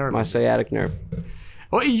kind of nerve my is it? sciatic nerve.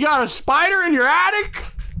 Well, you got a spider in your attic?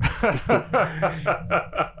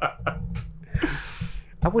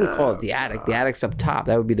 I wouldn't call it the attic. The attic's up top.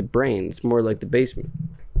 That would be the brain. It's more like the basement.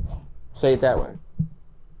 Say it that way.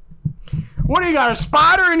 What do you got, a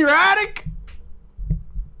spider in your attic?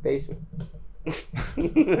 Basement.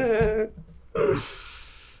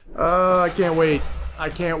 I can't wait. I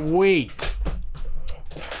can't wait.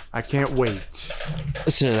 I can't wait.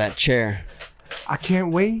 Listen to that chair. I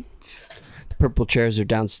can't wait. The purple chairs are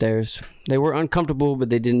downstairs. They were uncomfortable, but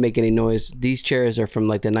they didn't make any noise. These chairs are from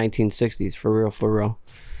like the 1960s, for real, for real.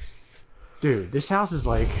 Dude, this house is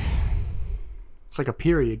like... It's like a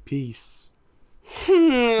period piece.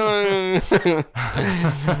 Yeah.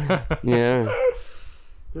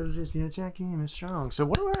 Jack game is strong. So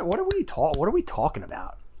what are we talking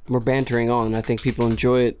about? We're bantering on. I think people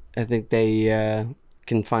enjoy it. I think they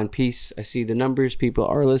can find peace. I see the numbers. People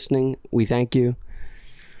are listening. We thank you.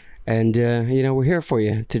 And, we're here for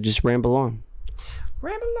you to just ramble on.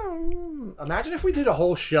 Ramble on. Imagine if we did a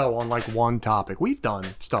whole show on like one topic. We've done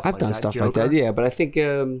stuff like that. I've done stuff Joker. like that, yeah. But I think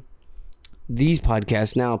these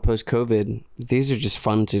podcasts now, post-COVID, these are just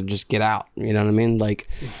fun to just get out. You know what I mean? Like,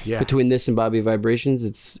 Yeah. between this and Bobby Vibrations,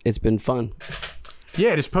 it's been fun.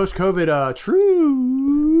 Yeah, this post-COVID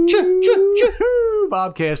true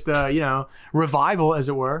Bobcast, revival, as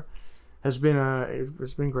it were, has been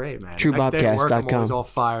it's been great, man. Next day at work, I'm TrueBobcast.com. always all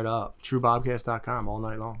fired up. TrueBobcast.com all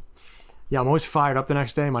night long. Yeah, I'm always fired up the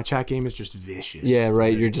next day. My chat game is just vicious. Yeah,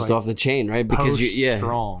 right. dude. You're It's just like off the chain, right? Because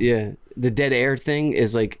post-strong. yeah. The dead air thing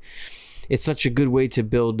is like, it's such a good way to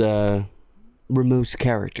build Ramo's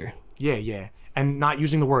character. Yeah, and not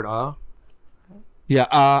using the word Yeah.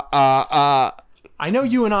 I know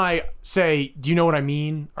you and I say, do you know what I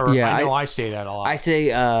mean? Or Yeah, I know I say that a lot. I say,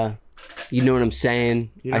 you know what I'm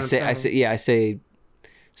saying? You know what I'm saying? I say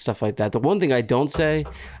stuff like that. The one thing I don't say,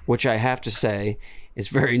 which I have to say, is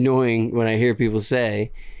very annoying when I hear people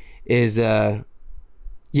say, is yeah.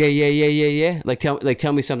 Like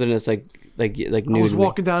tell me something that's like new. I was to me.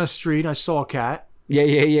 walking down the street. I saw a cat. Yeah.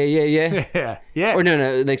 Yeah. Or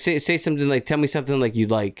no. Like say something like, tell me something like you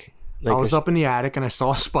like. I was up in the attic and I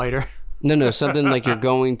saw a spider. No, something like you're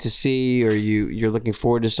going to see, or you're looking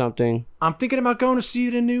forward to something. I'm thinking about going to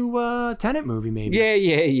see the new Tenet movie, maybe.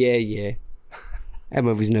 Yeah. That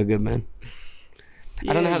movie's no good, man.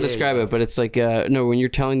 I don't know how to describe it, but it's like no, when you're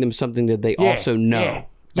telling them something that they also know.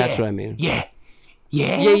 That's what I mean. Yeah.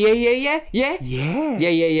 Yeah. Yeah, yeah, yeah, yeah, yeah. Yeah. Yeah,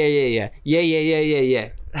 yeah, yeah, yeah, yeah. Yeah, yeah, yeah, yeah, yeah.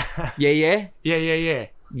 Yeah, yeah. Yeah, yeah, yeah.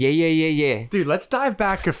 Yeah, yeah, yeah, yeah. Dude, let's dive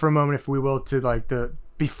back for a moment, if we will, to like the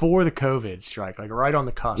before the COVID strike, like right on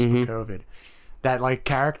the cusp of COVID. That like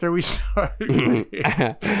character we started,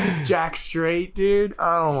 Jack Straight, dude.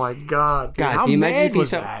 Oh my god, dude. God, How do you imagine mad if he was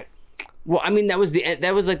saw- that? Well, I mean, that was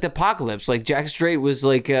like the apocalypse. Like Jack Straight was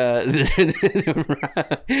like he's a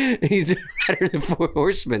rider of the Four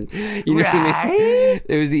Horsemen. You know what I mean? Right?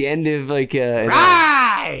 It was the end of like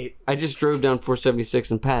Right. I just drove down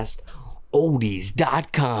 476 and passed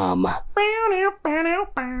oldies.com.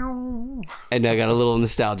 And I got a little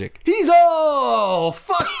nostalgic. He's all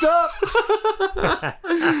fucked up.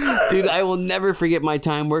 Dude, I will never forget my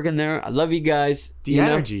time working there. I love you guys. The you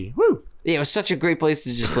know? energy. Woo. Yeah, it was such a great place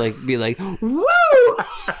to just like be like, woo!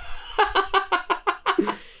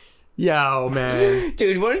 Yo, man.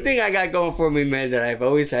 Dude, one thing I got going for me, man, that I've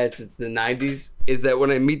always had since the 90s is that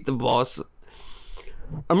when I meet the boss,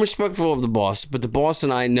 I'm respectful of the boss, but the boss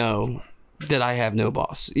and I know that I have no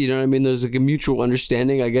boss. You know what I mean? There's like a mutual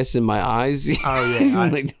understanding, I guess, in my eyes. Oh, yeah.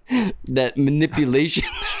 Like that manipulation,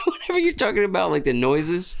 whatever you're talking about, like the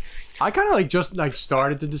noises. I kind of like just like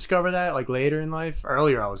started to discover that like later in life.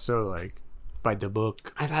 Earlier, I was so like by the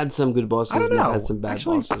book. I've had some good bosses I don't and I've know. had some bad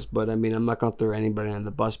Actually- bosses, but I mean, I'm not going to throw anybody on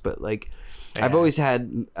the bus, but like, I've Yeah. always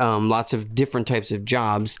had lots of different types of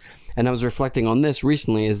jobs, and I was reflecting on this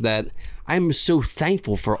recently, is that I'm so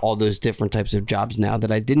thankful for all those different types of jobs now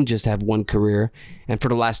that I didn't just have one career, and for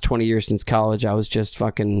the last 20 years since college, I was just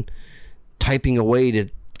fucking typing away to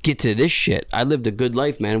get to this shit. I lived a good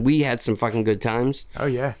life, man. We had some fucking good times. Oh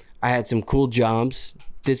yeah. I had some cool jobs,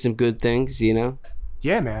 did some good things, you know?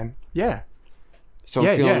 Yeah, man. Yeah. So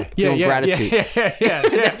I'm feeling gratitude. Yeah.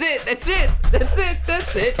 That's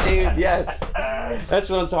it, dude. Yes.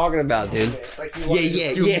 That's what I'm talking about, dude.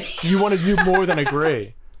 Yeah. You want to do more than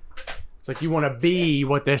agree. It's like you want to be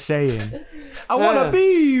what they're saying. I want to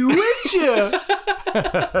be with you.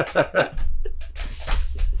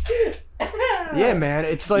 Yeah, man.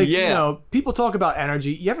 It's like, you know, people talk about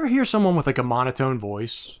energy. You ever hear someone with like a monotone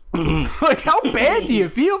voice? Like, how bad do you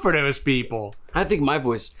feel for those people? I think my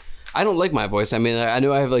voice, I don't like my voice. I mean, I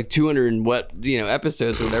know I have like 200 and what,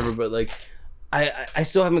 episodes or whatever, but like, I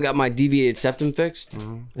still haven't got my deviated septum fixed.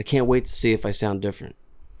 I can't wait to see if I sound different.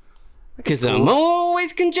 Because I'm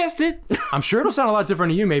always congested. I'm sure it'll sound a lot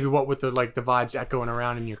different to you, maybe what with the like the vibes echoing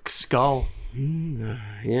around in your skull. Yeah.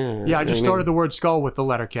 Yeah, I just started the word skull with the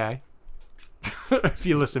letter K. If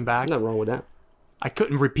you listen back. Nothing wrong with that. I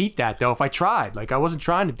couldn't repeat that though if I tried. Like I wasn't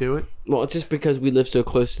trying to do it. Well, it's just because we live so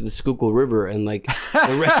close to the Schuylkill River, and like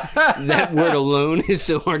that word alone is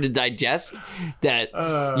so hard to digest that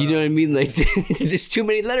you know what I mean. Like there's too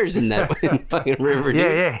many letters in that fucking river. Dude.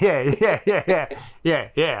 Yeah.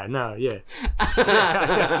 No, yeah.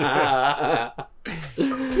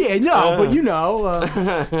 Yeah, no, but you know,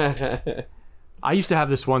 I used to have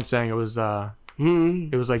this one saying. It was like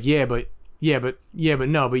yo, but.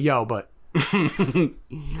 It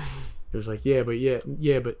was like yo, but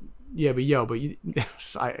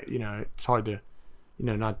it's hard to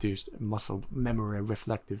not do muscle memory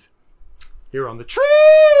reflective here on the True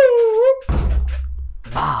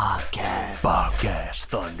Bobcast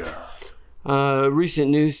Thunder. Recent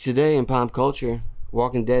news today in pop culture: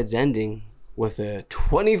 Walking Dead's ending with a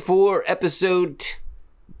 24 episode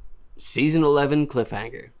season 11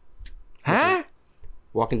 cliffhanger. Huh?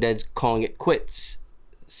 Walking Dead's calling it quits.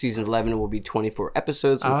 Season 11 will be 24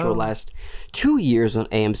 episodes, which will last 2 years on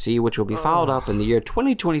AMC, which will be followed up in the year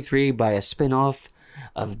 2023 by a spin-off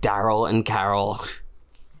of Daryl and Carol.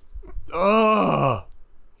 Ugh.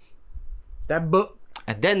 That book.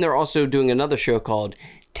 And then they're also doing another show called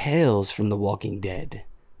Tales from the Walking Dead,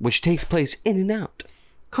 which takes place in and out.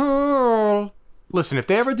 Cool. Listen, if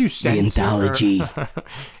they ever do Sense, anthology.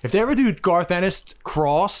 If they ever do Garth Ennis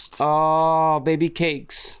Crossed, Oh, baby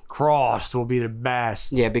cakes. Crossed will be the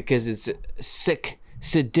best. Yeah, because it's sick,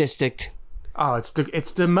 sadistic. Oh, it's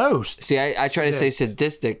the most. See, I try to say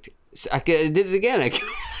sadistic. I did it again. It's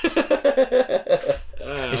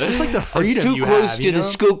just like the freedom It's too you close have, to you the know?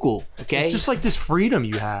 Schuylkill, okay? It's just like this freedom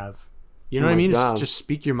you have. You know Oh what I my mean? God. It's just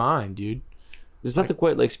speak your mind, dude. There's nothing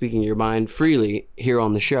quite like speaking your mind freely here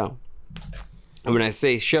on the show. And when I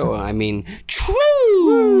say show, I mean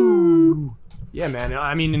true. Yeah, man.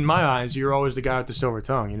 I mean, in my eyes, you're always the guy with the silver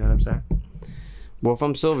tongue. You know what I'm saying? Well, if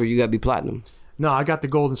I'm silver, you gotta be platinum. No, I got the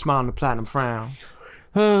golden smile and the platinum frown.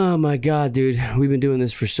 Oh my God, dude. We've been doing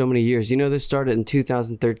this for so many years. You know, this started in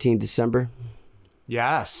 2013, December.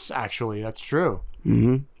 Yes, actually, that's true.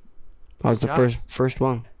 I was the Yeah. first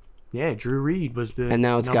one. Yeah, Drew Reed was the. And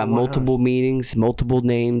now it's got #1 multiple host. meanings, multiple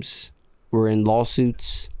names. We're in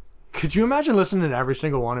lawsuits. Could you imagine listening to every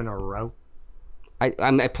single one in a row?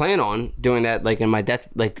 I plan on doing that, like in my death,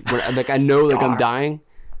 like I know, like I'm dying.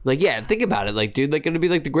 Like, yeah, think about it. Like, dude, like, it'll be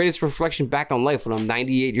like the greatest reflection back on life when I'm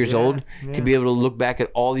 98 years old to be able to look back at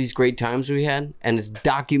all these great times we had. And it's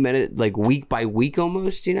documented, like, week by week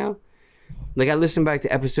almost, you know? Like, I listened back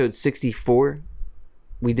to episode 64.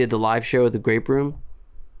 We did the live show at the Grape Room.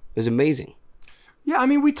 It was amazing. Yeah, I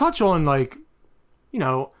mean, we touch on, like, you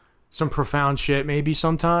know, some profound shit maybe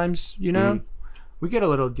sometimes, you know? We get a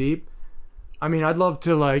little deep. I mean, I'd love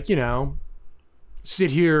to, like, you know, sit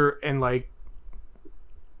here and, like,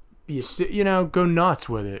 you know, go nuts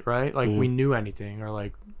with it, right? Like we knew anything or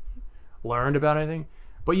like learned about anything.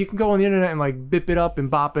 But you can go on the internet and like bip it up and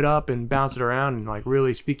bop it up and bounce it around and like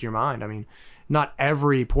really speak your mind. I mean, not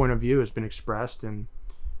every point of view has been expressed, and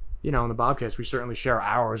you know, in the Bobcast we certainly share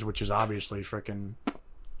ours, which is obviously freaking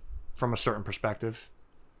from a certain perspective.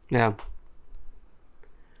 Yeah.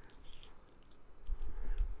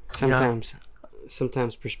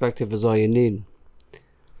 Sometimes perspective is all you need.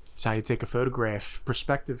 It's how you take a photograph.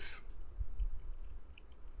 Perspective.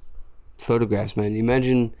 Photographs, man. You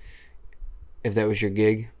imagine if that was your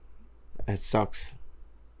gig. It sucks.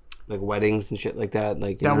 Like weddings and shit like that.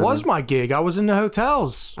 Like that was my gig. I was in the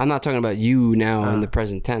hotels. I'm not talking about you now in the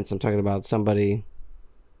present tense. I'm talking about somebody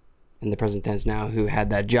in the present tense now who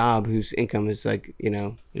had that job, whose income is like, you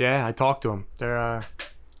know. Yeah, I talked to them. They're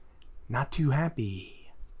not too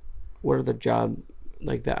happy. What are the job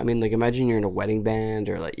like that? I mean, like, imagine you're in a wedding band,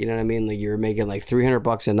 or like, you know what I mean? Like, you're making like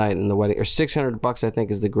 $300 a night in the wedding, or $600 I think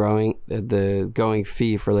is the going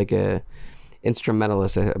fee for like a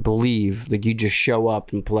instrumentalist, I believe. Like, you just show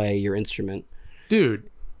up and play your instrument, dude.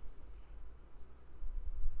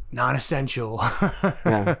 Non-essential.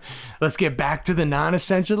 Yeah. Let's get back to the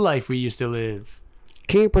non-essential life we used to live.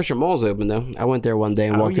 King of Prussia Mall's open though. I went there one day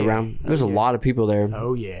and walked around. There's a lot of people there.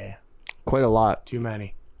 Oh yeah, quite a lot. Too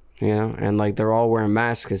many. You know, and like they're all wearing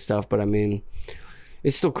masks and stuff, but I mean,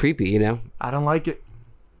 it's still creepy, you know? I don't like it.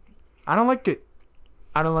 I don't like it.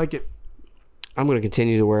 I don't like it. I'm going to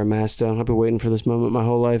continue to wear a mask though. I've been waiting for this moment my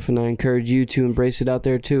whole life, and I encourage you to embrace it out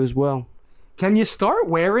there too as well. Can you start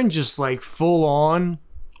wearing just like full on?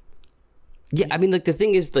 Yeah, I mean, like the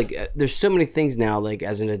thing is, like, there's so many things now, like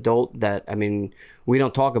as an adult that, I mean, we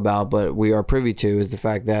don't talk about, but we are privy to, is the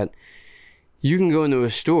fact that you can go into a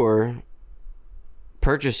store,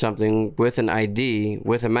 purchase something with an ID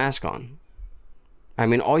with a mask on. I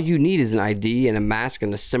mean, all you need is an ID and a mask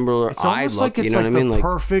and a similar eye look. Like it's you know like what I mean? the Like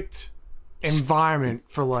perfect environment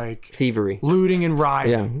for like thievery, looting, and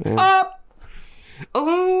rioting. Yeah. Up.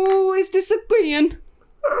 Oh, it's disagreeing.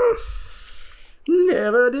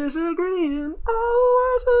 Never disagreeing,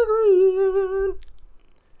 always agreeing.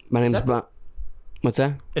 My name's Bob. What's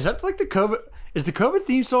that? Is that like the COVID? Is the COVID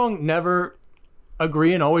theme song never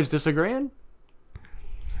agreeing, always disagreeing?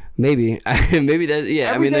 Maybe, maybe that.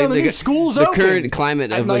 Yeah, Every I mean, day on the school's the open. current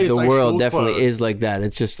climate of like the like world definitely closed. is like that.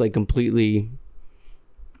 It's just like completely.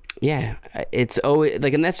 Yeah, it's always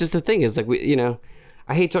like, and that's just the thing is like we, you know,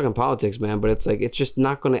 I hate talking politics, man, but it's like it's just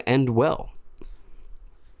not going to end well.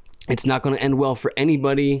 It's not going to end well for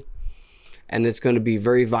anybody, and it's going to be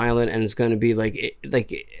very violent, and it's going to be like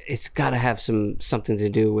it's got to have something to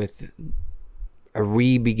do with a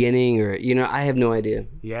re-beginning, or you know, I have no idea.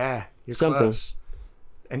 Yeah, you're something. Close.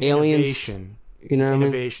 An Aliens, innovation. You know what I mean?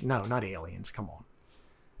 Innovation. No, not aliens. Come on.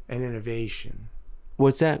 An innovation.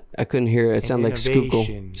 What's that? I couldn't hear it. It sounded like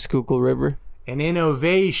Schuylkill River. An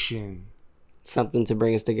innovation. Something to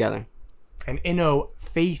bring us together. An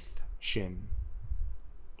innovation.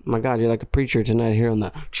 My God, you're like a preacher tonight here on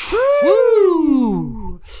the.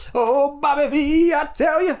 Woo! Oh, Bobby V, I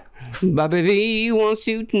tell you. Bobby V wants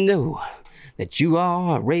you to know that you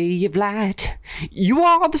are a ray of light. You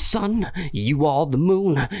are the sun. You are the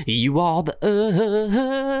moon. You are the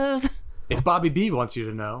earth. If Bobby B wants you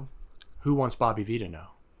to know, who wants Bobby V to know?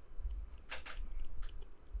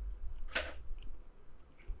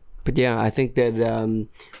 But yeah, I think that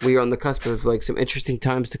we are on the cusp of like some interesting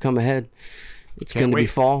times to come ahead. It's going to be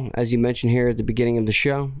fall, as you mentioned here at the beginning of the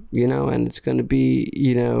show, you know, and it's going to be,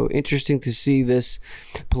 you know, interesting to see this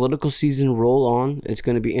political season roll on. It's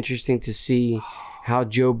going to be interesting to see how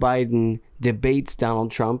Joe Biden debates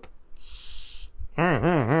Donald Trump.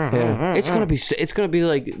 Yeah, it's gonna be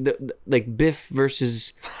like Biff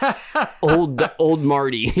versus old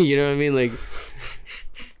Marty. You know what I mean? Like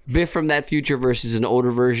Biff from that future versus an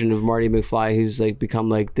older version of Marty McFly, who's like become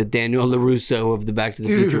like the Daniel LaRusso of the Back to the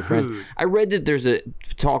Future friend. I read that there's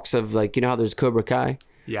talks of like, you know how there's Cobra Kai.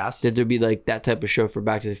 Yes. That there'd be like that type of show for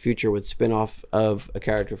Back to the Future with spin-off of a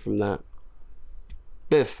character from that.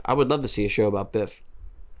 Biff. I would love to see a show about Biff.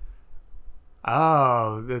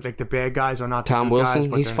 Oh, like the bad guys are not the Tom good guys,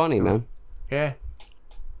 Wilson, but he's they're funny, still- man. Yeah.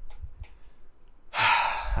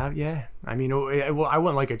 Yeah. I mean, well, I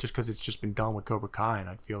wouldn't like it just because it's just been done with Cobra Kai, and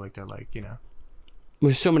I'd feel like they're like,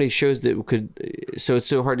 There's so many shows that could, so it's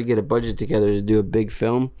so hard to get a budget together to do a big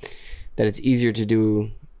film that it's easier to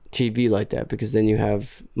do TV like that, because then you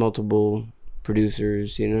have multiple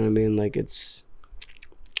producers, you know what I mean? Like it's,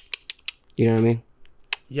 you know what I mean?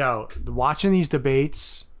 Yo, watching these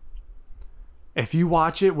debates, if you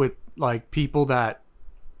watch it with like people that,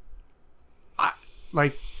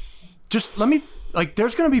 just let me, like,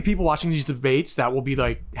 there's gonna be people watching these debates that will be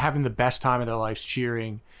like having the best time of their lives,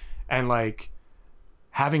 cheering and like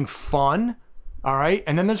having fun. All right,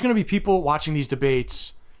 and then there's gonna be people watching these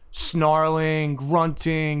debates snarling,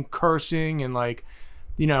 grunting, cursing, and like,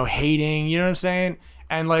 hating. You know what I'm saying?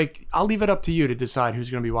 And like, I'll leave it up to you to decide who's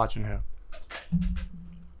gonna be watching who.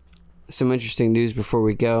 Some interesting news before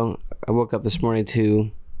we go. I woke up this morning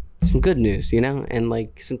to some good news, and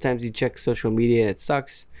like sometimes you check social media and it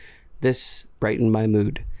sucks. This brightened my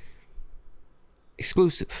mood.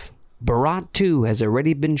 Exclusive. Borat 2 has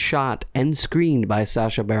already been shot and screened by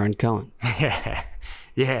Sacha Baron Cohen.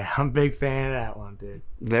 Yeah, I'm a big fan of that one, dude.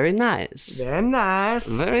 Very nice. Very nice.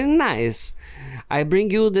 Very nice. I bring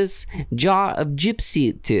you this jar of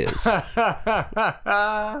gypsy tears.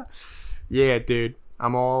 Yeah, dude.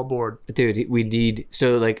 I'm all aboard. Dude, we need...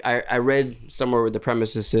 So, like, I read somewhere where the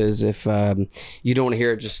premises is, if you don't want to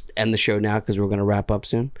hear it, just end the show now because we're going to wrap up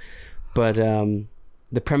soon. But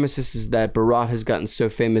the premises is that Borat has gotten so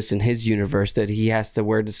famous in his universe that he has to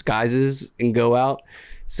wear disguises and go out.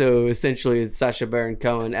 So, essentially, it's Sacha Baron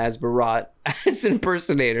Cohen as Borat, as an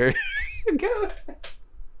impersonator.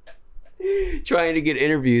 Trying to get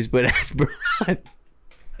interviews, but as Borat.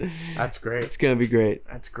 That's great. It's going to be great.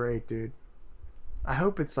 That's great, dude. I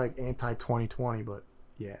hope it's like anti-2020, but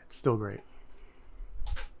yeah, it's still great.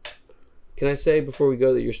 Can I say before we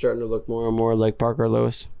go that you're starting to look more and more like Parker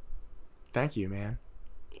Lewis? Thank you, man.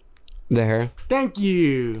 The hair. Thank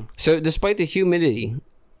you. So despite the humidity,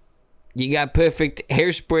 you got perfect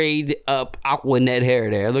hairsprayed up Aquanet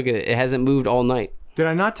hair there. Look at it. It hasn't moved all night. Did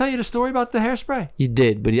I not tell you the story about the hairspray? You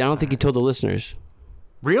did, but I don't think you told the listeners.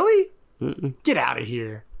 Really? Mm-mm. Get out of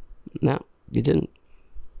here. No, you didn't.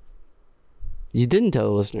 You didn't tell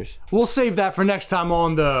the listeners. We'll save that for next time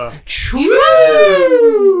on the True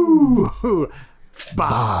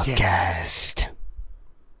Bobcast. Bobcast.